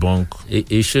and debunk.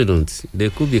 He shouldn't. They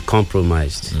could be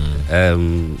compromised.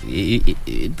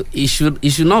 He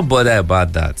should not bother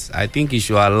about that. I think he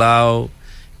should allow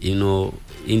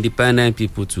independent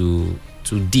people to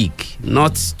dig,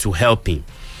 not to help him,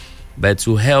 but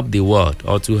to help the world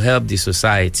or to help the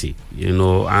society,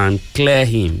 and clear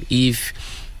him if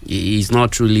he is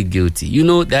not truly guilty.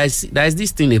 There's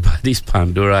this thing about this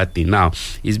Pandora thing. Now,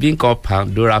 it's being called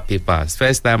Pandora Papers.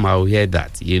 First time I will hear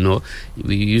that.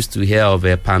 We used to hear of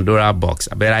a Pandora box,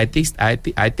 but I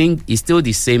think it's still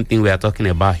the same thing we are talking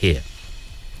about here.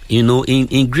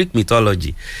 In Greek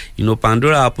mythology,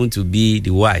 Pandora happened to be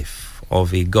the wife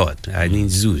of a god,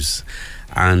 Zeus,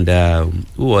 and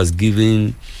who was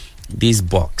given this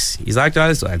box. It's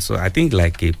actually so I think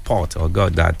like a pot or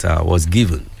god that was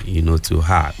given, to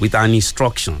her with an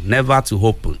instruction never to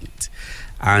open it,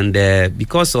 and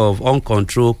because of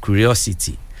uncontrolled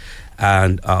curiosity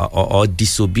and or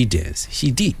disobedience,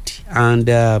 she did, and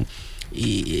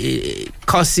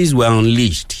curses were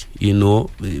unleashed. A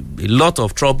lot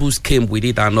of troubles came with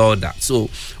it and all that. So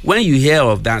when you hear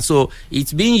of that, so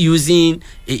it's being using,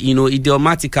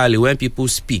 idiomatically when people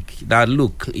speak that,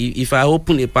 look, if I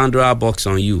open a Pandora box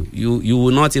on you, you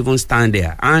will not even stand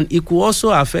there, and it could also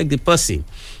affect the person,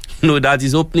 that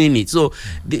is opening it. So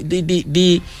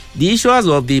the issuers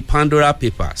of the Pandora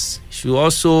Papers should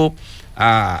also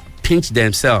pinch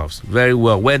themselves very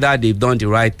well, whether they've done the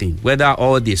right thing, whether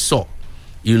all they saw,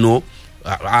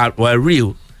 were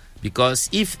real. Because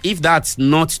if that's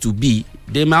not to be,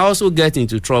 they might also get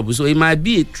into trouble. So it might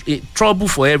be a trouble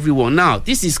for everyone. Now,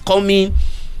 this is coming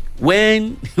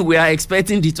when we are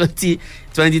expecting the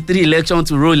 2023 election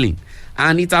to roll in.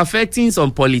 And it's affecting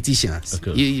some politicians.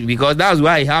 Okay. Because that's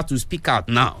why you have to speak out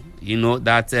now.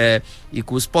 That he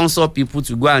could sponsor people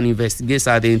to go and investigate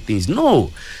certain things.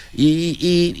 No.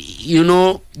 The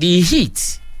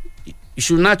heat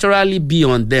should naturally be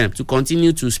on them to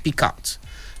continue to speak out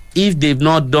if they've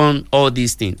not done all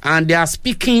these things, and their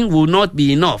speaking will not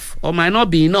be enough or might not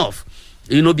be enough,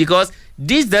 because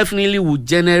this definitely would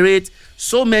generate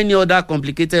so many other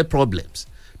complicated problems,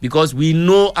 because we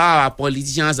know how our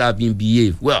politicians have been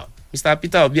behaved. Well, Mr.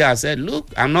 Peter Obi has said, look,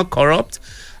 I'm not corrupt,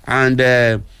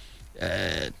 and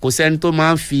Kosento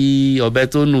man fi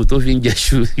obeto nu to fin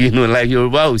jeshu, like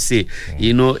Yoruba will say.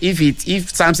 If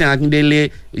Samson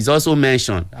Akindele is also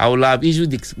mentioned, I will have issued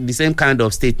the same kind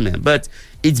of statement. But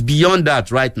it's beyond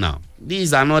that right now. This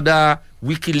is another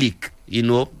WikiLeaks,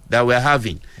 that we're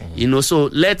having. So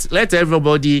let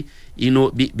everybody,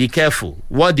 be careful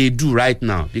what they do right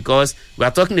now, because we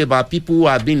are talking about people who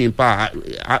have been in power.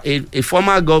 A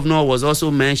former governor was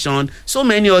also mentioned. So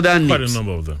many other names. Quite a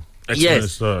number of them.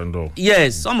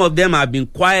 Yes, some of them have been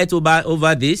quiet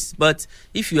over this, but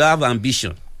if you have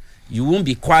ambition, you won't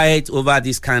be quiet over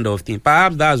this kind of thing.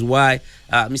 Perhaps that's why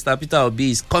Mr. Peter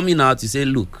Obi is coming out to say,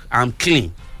 look, I'm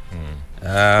clean.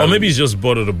 Or maybe he's just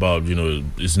bothered about,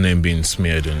 his name being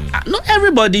smeared. And not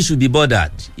everybody should be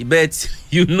bothered, but,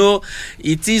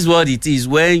 it is what it is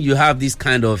when you have this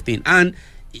kind of thing. And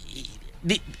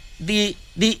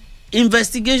the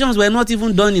investigations were not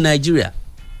even done in Nigeria.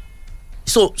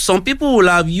 So some people will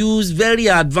have used very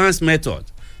advanced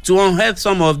methods to unearth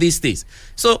some of these things.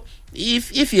 So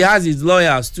if he has his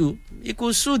lawyers too, he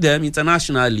could sue them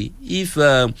internationally. If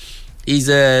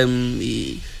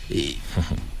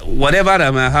whatever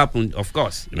that might happen, of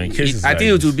course. I think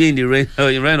it will be in the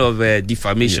realm of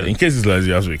defamation. In cases like this,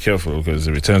 you have to be careful, because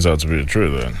if it turns out to be the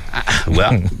truth, then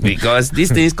well, because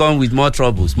these things come with more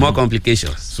troubles, more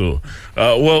complications. So,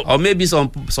 or maybe some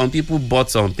people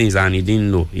bought some things and he didn't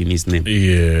know in his name.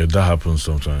 Yeah, that happens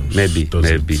sometimes. Maybe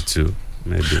too.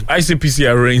 Maybe. ICPC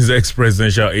arraigns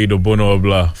ex-presidential aide Obono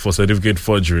Obla for certificate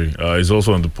forgery. Is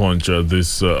also on the Punch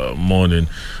this morning.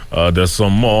 There's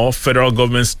some more. Federal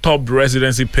government stopped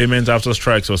residency payment after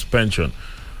strike suspension.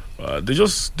 They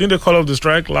just didn't they call off the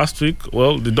strike last week.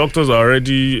 Well, the doctors are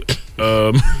already,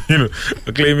 claiming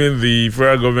the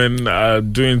federal government are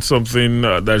doing something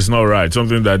that is not right,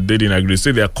 something that they didn't agree.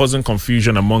 Say they are causing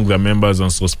confusion among their members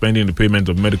and suspending the payment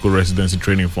of medical residency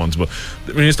training funds. But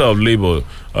the Minister of Labour,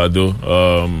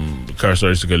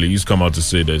 characteristically, he's come out to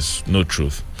say there's no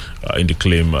truth in the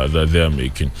claim that they are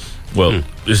making. Well,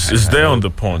 it's there on the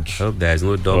punch. I hope there's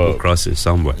no double crossing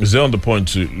somewhere. It's there on the point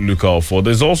to look out for.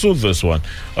 There's also this one.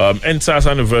 NSAS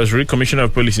anniversary. Commissioner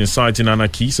of Police inciting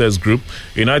anarchy, says group.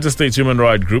 United States Human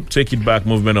Rights Group, Take It Back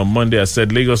movement on Monday has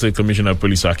said Lagos State Commissioner of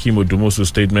Police Hakeem Odumosu's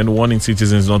statement warning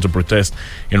citizens not to protest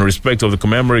in respect of the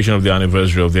commemoration of the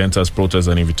anniversary of the NSAS protest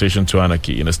and invitation to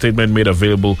anarchy. In a statement made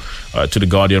available to the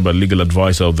Guardian by legal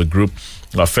advisor of the group,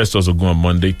 Festus Ogun, on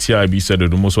Monday, TIB said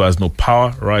Odumosu has no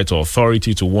power, right, or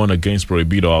authority to warn against,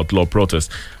 prohibit, or outlaw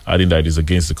protests, adding that it is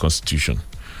against the Constitution.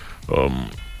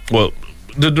 Well,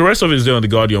 the rest of it is there on the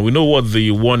Guardian. We know what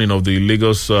the warning of the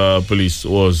Lagos police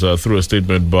was through a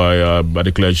statement by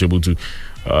Adekunle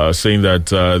Adebutu, saying that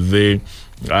they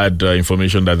had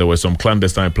information that there were some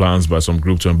clandestine plans by some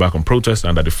group to embark on protests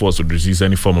and that the force would resist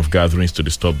any form of gatherings to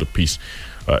disturb the peace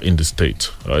in the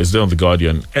state. It's there on the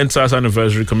Guardian. NSAS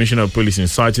anniversary. Commissioner of Police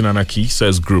inciting anarchy,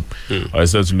 says group. It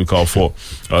says to look out for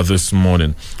this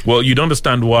morning. Well, you'd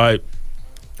understand why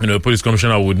a police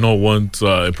commissioner would not want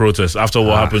a protest after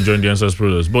what happened during the NSAS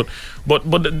protest.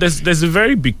 But there's a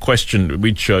very big question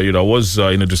which was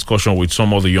in a discussion with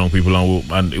some other young people,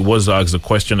 and it was asked the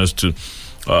question as to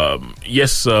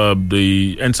yes,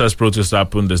 the NSAS protest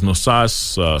happened. There's no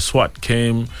SARS. SWAT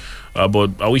came.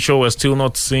 But are we sure we're still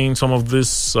not seeing some of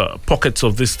these pockets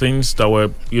of these things that were,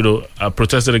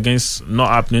 protested against not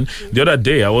happening? The other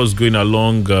day, I was going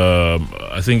along,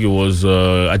 I think it was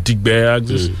at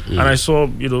Digbe, and I saw,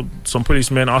 some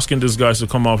policemen asking these guys to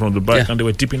come out from the bike, and they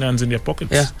were dipping hands in their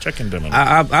pockets, checking them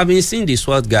out. I've been seeing the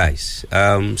SWAT guys.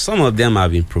 Some of them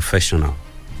have been professional,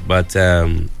 but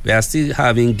we are still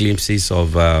having glimpses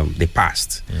of the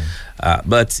past.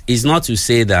 But it's not to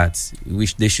say that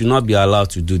they should not be allowed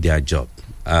to do their job.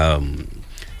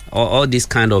 All this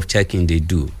kind of checking they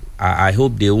do, I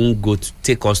hope they won't go to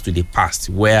take us to the past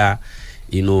where,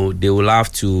 they will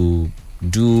have to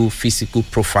do physical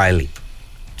profiling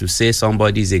to say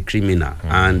somebody is a criminal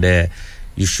and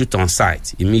you shoot on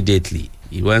sight immediately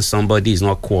when somebody is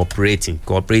not cooperating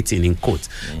in court.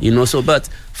 But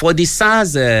for the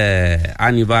SARS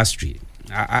anniversary,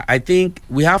 I think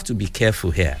we have to be careful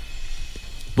here.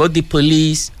 Both the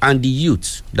police and the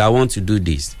youth that want to do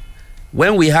this.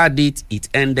 When we had it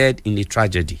ended in a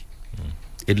tragedy.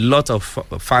 A lot of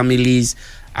families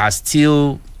are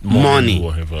still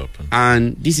mourning.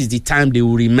 And this is the time they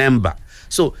will remember.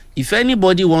 So if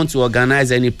anybody wants to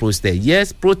organize any protest,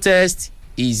 yes, protest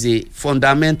is a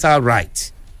fundamental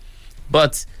right.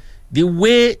 But the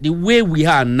way we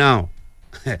are now,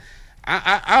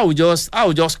 I would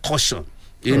just caution,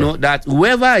 that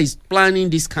whoever is planning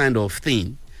this kind of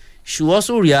thing should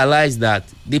also realize that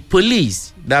the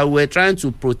police that were trying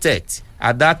to protect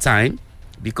at that time,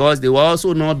 because they were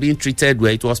also not being treated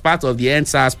well, it was part of the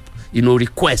NSAS,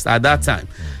 request at that time.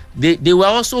 They were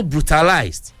also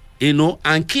brutalized,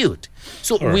 and killed.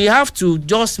 So we have to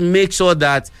just make sure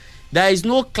that there is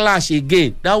no clash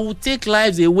again that will take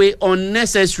lives away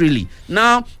unnecessarily.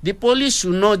 Now, the police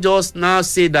should not just now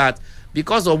say that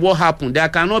because of what happened, there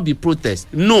cannot be protest.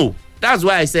 No. That's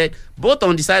why I said both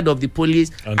on the side of the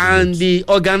police and the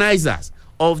organizers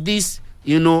of this,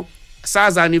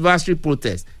 SARS anniversary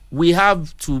protest, we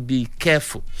have to be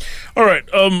careful. All right.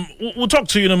 We'll talk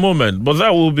to you in a moment, but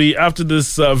that will be after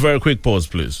this very quick pause,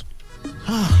 please.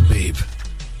 Babe,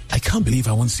 I can't believe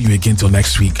I won't see you again till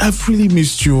next week. I've really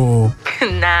missed you.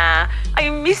 Nah, I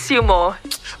miss you more.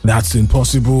 That's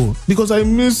impossible because I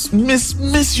miss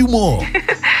you more.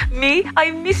 Me, I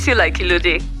miss you like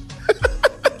Ilode.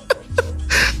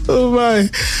 Oh my.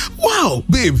 Wow,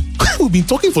 babe. We've been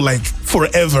talking for like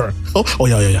forever. Oh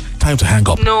yeah. Time to hang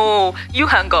up. No, you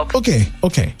hang up. Okay.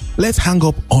 Let's hang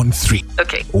up on 3.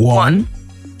 Okay. 1,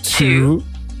 2,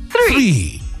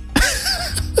 3.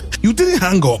 You didn't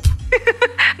hang up.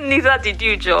 Neither did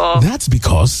you, Joe. That's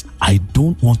because I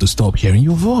don't want to stop hearing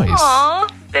your voice. Aw,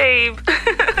 babe.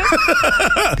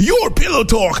 Your pillow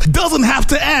talk doesn't have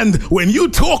to end when you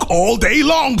talk all day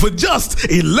long for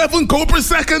just 11 co per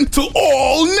second to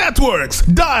all networks.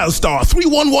 Dial star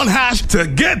 311 hash to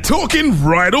get talking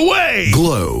right away.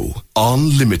 Glow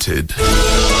Unlimited.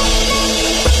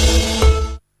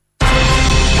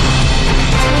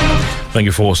 Thank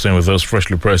you for staying with us.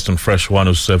 Freshly pressed on Fresh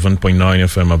 107.9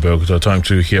 FM Abeokuta. Time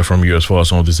to hear from you as far as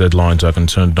some of these headlines are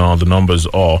concerned. Now, the numbers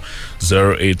are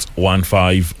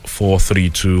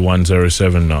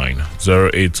 0815-432-1079,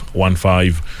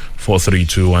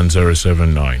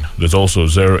 0815-432-1079. There's also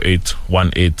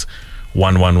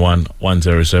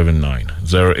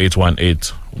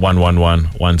 0818-111-1079,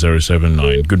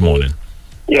 0818-111-1079. Good morning.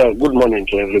 Yeah, good morning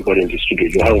to everybody in the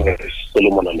studio. You have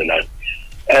Solomon on the line.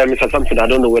 Mr. Sampson, I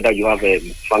don't know whether you have a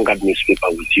Vanguard newspaper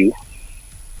with you.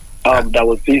 There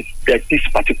was this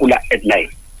particular headline.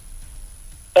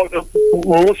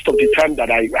 Most of the time that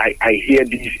I hear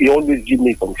this, it always gives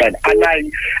me concern. And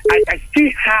I still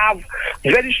have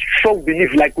very strong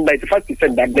belief, like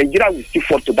 95%, that Nigeria will still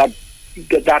fall to that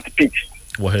pit.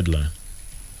 What headline?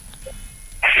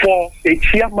 For a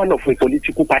chairman of a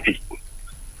political party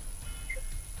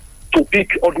to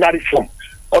pick ordinary form,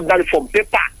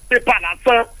 paper,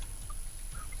 that's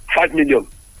 5 million.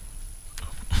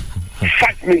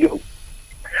 5 million.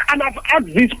 And I've asked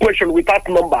this question without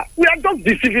number. We are just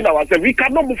deceiving ourselves. We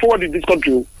cannot move forward in this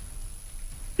country.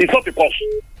 It's not a cause.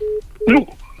 Look,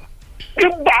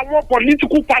 if our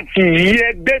political party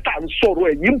here bet and sorrow,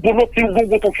 you do not think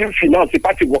go to finance the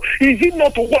party. Is it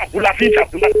not to go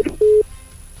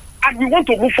and we want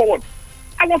to move forward?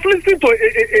 I was listening to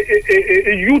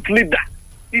a youth leader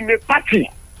in a party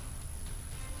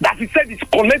that he said he's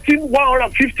collecting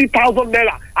 150,000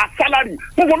 naira as salary.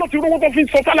 Who will not know what of his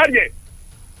salary?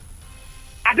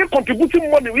 Are they contributing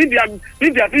money if they are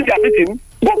meeting?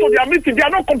 Go to their meeting, they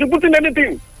are not contributing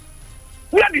anything.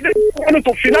 Where did they want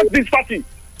to finance this party?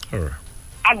 Right.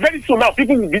 And very soon now,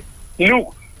 people will be,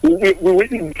 look,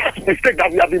 that's a mistake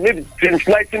that we have been made since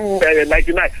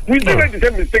 1999. We still made the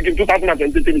same mistake in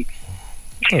 2023.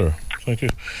 Sure. Thank you.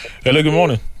 Hello, good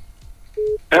morning.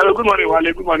 Hello, good morning,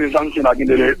 Wale. Good morning, Samson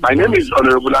Akindele. My name is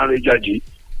Honorable Henry Jaji.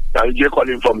 I'm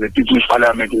calling from the People's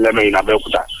Parliament in Leme in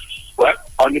Abeokuta. Well,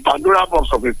 on the Pandora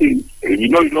box of the thing, you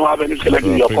know you don't have any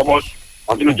skeleton in your cupboard,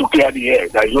 continue to clear the air.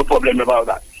 There is no problem about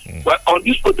that. But on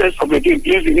this protest of the game,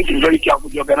 please, you need to be very careful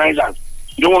with the organizers.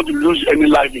 You don't want to lose any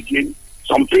life again.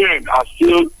 Some parents are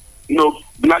still,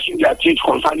 gnashing their teeth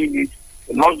concerning it.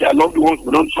 They lost their loved ones,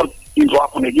 but don't want it to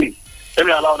happen again. Let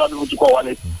me allow that people to call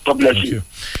Wale. God bless you.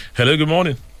 Hello, good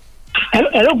morning.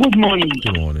 Hello, good morning.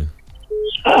 Good morning.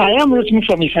 I am listening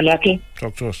from Isalake.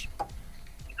 Talk to us.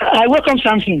 I welcome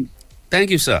something. Thank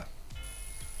you, sir.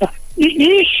 The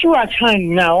issue at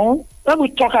hand now, when we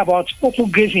talk about open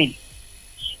grazing,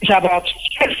 it's about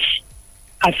first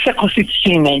and second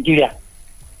citizen in Nigeria.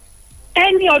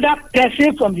 Any other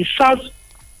person from the south,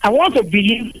 I want to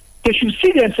believe they should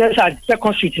see themselves as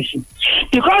second citizens.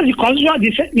 Because the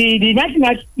Constitution, the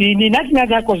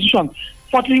 1999 Constitution,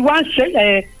 41,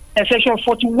 section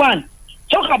 41,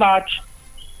 talk about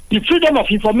the freedom of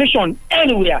information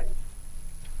anywhere.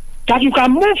 That you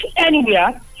can move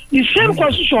anywhere. The same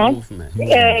Constitution,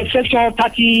 section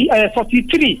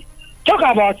 43, talk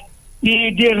about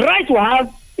the right to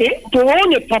have to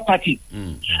own a property.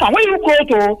 And when you go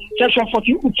to section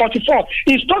 44,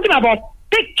 it's talking about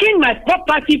taking my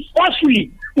property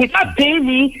forcefully without paying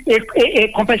me a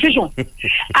compensation.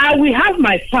 I will have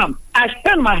my farm. I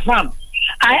spend my farm.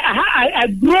 I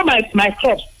grow my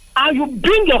crops. And you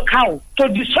bring your cow to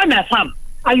destroy my farm.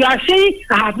 And you are saying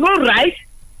I have no right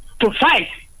to fight.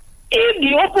 If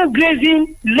the open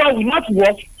grazing law will not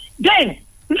work, then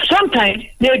sometimes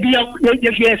they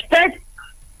expect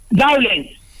violence.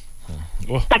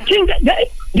 I think that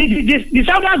the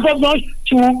southern government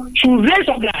should raise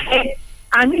up their head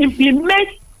and implement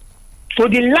to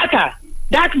the latter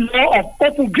that law of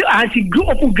open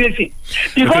grazing,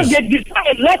 because they destroy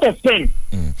a lot of things.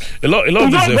 A lot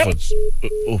of these efforts.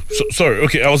 Sorry.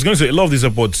 Okay, I was going to say a lot of these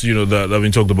efforts, that have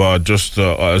been talked about, just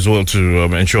as well to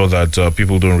ensure that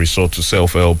people don't resort to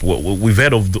self-help. We've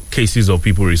heard of cases of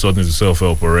people resorting to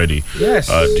self-help already. Yes.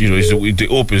 The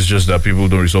hope is just that people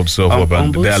don't resort to self-help,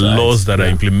 and there are laws that are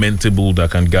implementable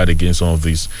that can guard against some of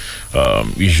these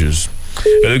issues.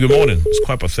 Hello, good morning. It's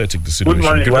quite pathetic, the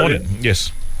situation. Good morning.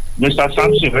 Yes. Mr.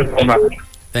 Sampson, welcome.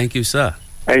 Thank you, sir.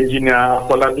 Engineer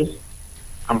Poladi,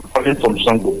 I'm calling from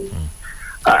Sango.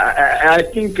 I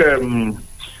think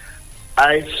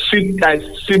I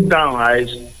sit down, I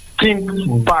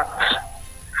think back.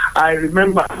 I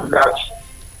remember that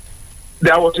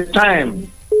there was a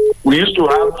time we used to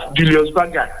have Julius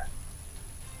Berger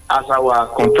as our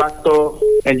contractor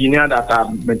engineer that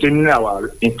are maintaining our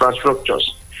infrastructures.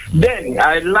 Then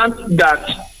I learned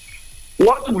that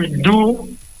what we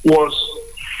do was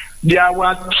there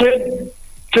were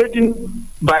trading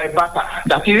by barter.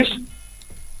 That is,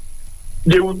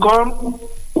 they will come,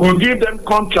 we'll give them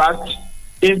contracts,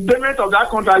 in payment of that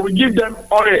contract, we give them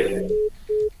oil.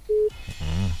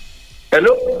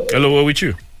 Hello? Hello, we're with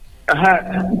you.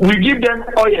 We give them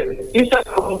oil instead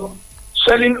of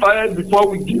selling oil before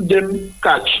we give them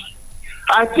cash.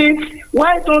 I think,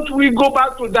 why don't we go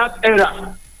back to that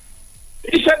era?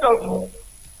 Instead of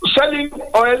selling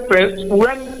oil first,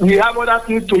 when we have other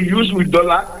things to use with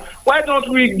dollar, why don't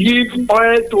we give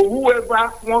oil to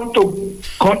whoever wants to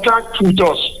contract with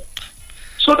us,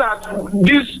 so that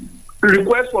this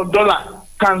request for dollar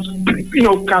can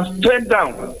stand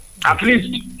down at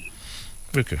least.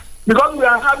 Okay. Because we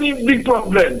are having big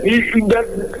problem.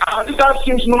 Our leader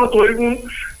seems not to even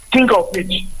think of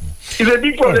it. It's a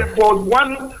big problem for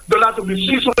 $1 to be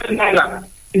 600 naira.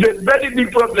 It's a very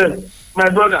big problem, my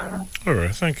brother. All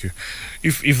right, thank you.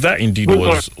 If that indeed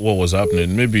was what was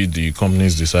happening, maybe the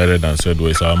companies decided and said,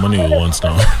 well, it's our money we want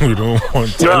now. We don't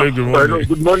want to. Yeah. Good morning.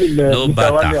 Good morning, No Mr.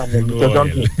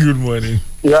 matter. Good morning.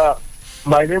 Yeah,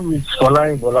 my name is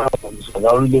Olayin Bola from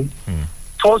Solarule.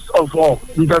 First of all,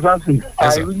 Mr. Samson,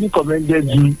 I really commended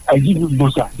you. I give you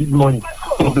Bosa this morning.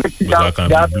 That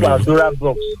Pandora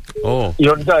box. Oh.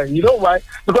 You understand? You know why?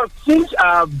 Because since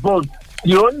I was born,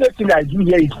 the only thing I do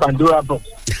here is Pandora box.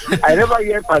 I never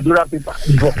hear Pandora paper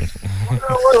before.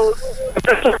 So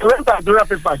when Pandora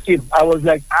paper came, I was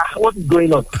like, what is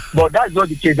going on? But that's not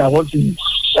the case I want to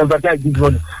emphasize this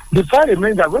morning. The fact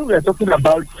remains that when we are talking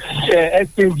about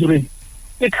exchange rate,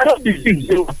 it cannot be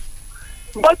fixed.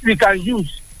 What we can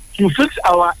use to fix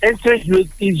our exchange rate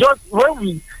is just when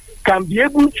we can be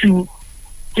able to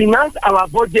finance our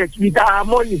budget with our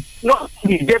money, not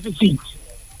with deficit.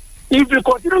 If we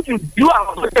continue to do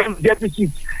our budget with deficit,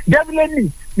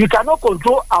 definitely we cannot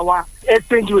control our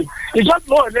exchange rate. It's just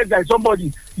more or less like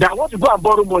somebody that wants to go and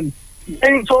borrow money,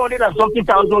 paying 400 and something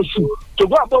thousand shoe to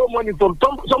go and borrow money from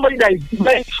somebody that is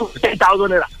paying 10,000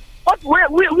 naira. But where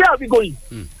are we going?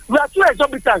 We are too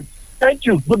exorbitant. Thank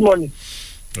you. Good morning.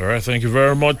 All right, thank you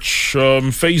very much.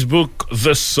 Facebook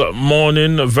this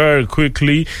morning, very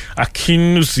quickly.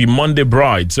 Akinusi Monday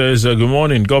Bride says, good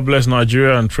morning. God bless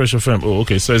Nigeria and Fresh FM. Oh,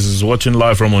 okay. Says he's watching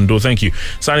live from Ondo. Thank you.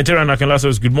 Sanitarian Akinla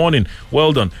says, good morning.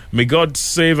 Well done. May God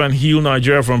save and heal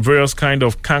Nigeria from various kind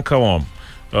of cankerworm.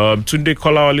 Tunde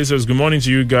Kolawale says, good morning to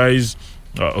you guys.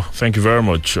 Thank you very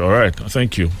much. All right,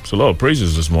 thank you. It's a lot of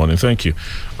praises this morning. Thank you.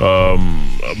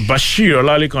 Bashir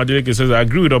Olalekan Adeleke says, I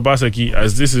agree with Obaseki,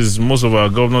 as this is most of our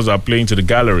governors are playing to the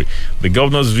gallery. The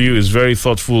governor's view is very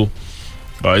thoughtful.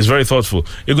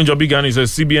 Egunjobi Gani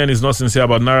says, CBN is not sincere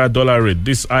about Naira dollar rate.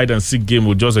 This hide and seek game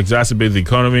will just exacerbate the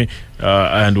economy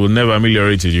and will never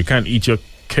ameliorate it. You can't eat your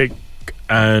cake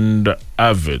and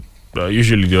have it.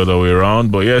 Usually the other way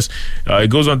around, but yes, it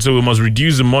goes on to say we must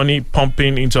reduce the money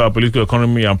pumping into our political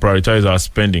economy and prioritize our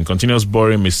spending. Continuous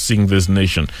borrowing may sink this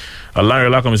nation. Larry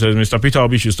Lacombe says, Mr. Peter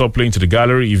Obi should stop playing to the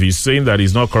gallery. If he's saying that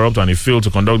he's not corrupt and he failed to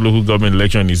conduct local government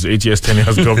election in his 8 years tenure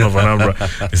as governor of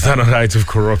Anambra, is that not an act of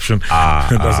corruption?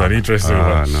 That's an interesting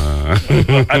one. No.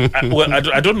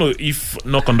 I don't know if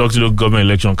not conducting local government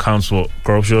election counts for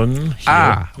corruption.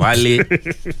 Wale.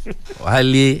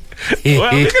 Well,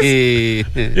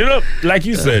 because, like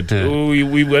you said,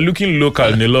 we were looking local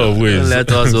in a lot of ways.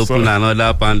 Let us open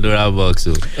another Pandora box.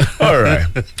 All right.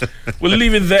 We'll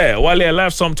leave it there. Wale, I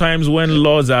laugh sometimes when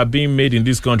laws are being made in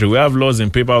this country. We have laws in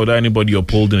paper without anybody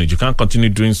upholding it. You can't continue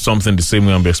doing something the same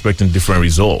way and be expecting different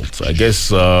results. I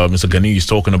guess Mr. Gani is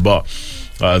talking about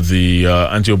the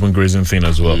anti-open grazing thing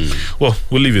as well. Well,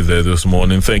 we'll leave it there this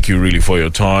morning. Thank you really for your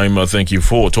time. Thank you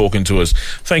for talking to us.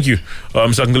 Thank you,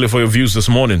 Mr. Akingele, for your views this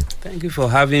morning. Thank you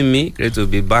for having me. Great to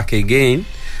be back again.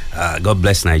 God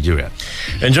bless Nigeria.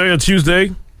 Enjoy your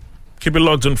Tuesday. Keep it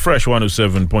locked on Fresh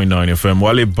 107.9 FM.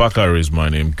 Wale Bakar is my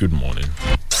name. Good morning.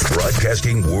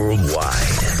 Broadcasting worldwide,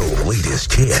 the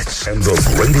latest hits and the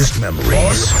greatest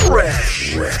memories.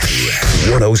 Fresh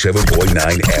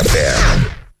 107.9 FM.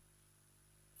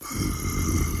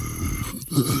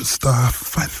 Star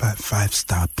 555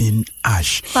 star pin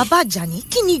hash. Bàbá Àjàní,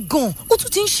 kí ni gan? Ó tún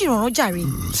ti ń ṣèrànràn jàre.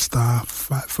 Star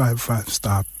 555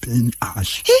 star pin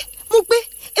hash. Mo gbé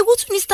ewu tún ní star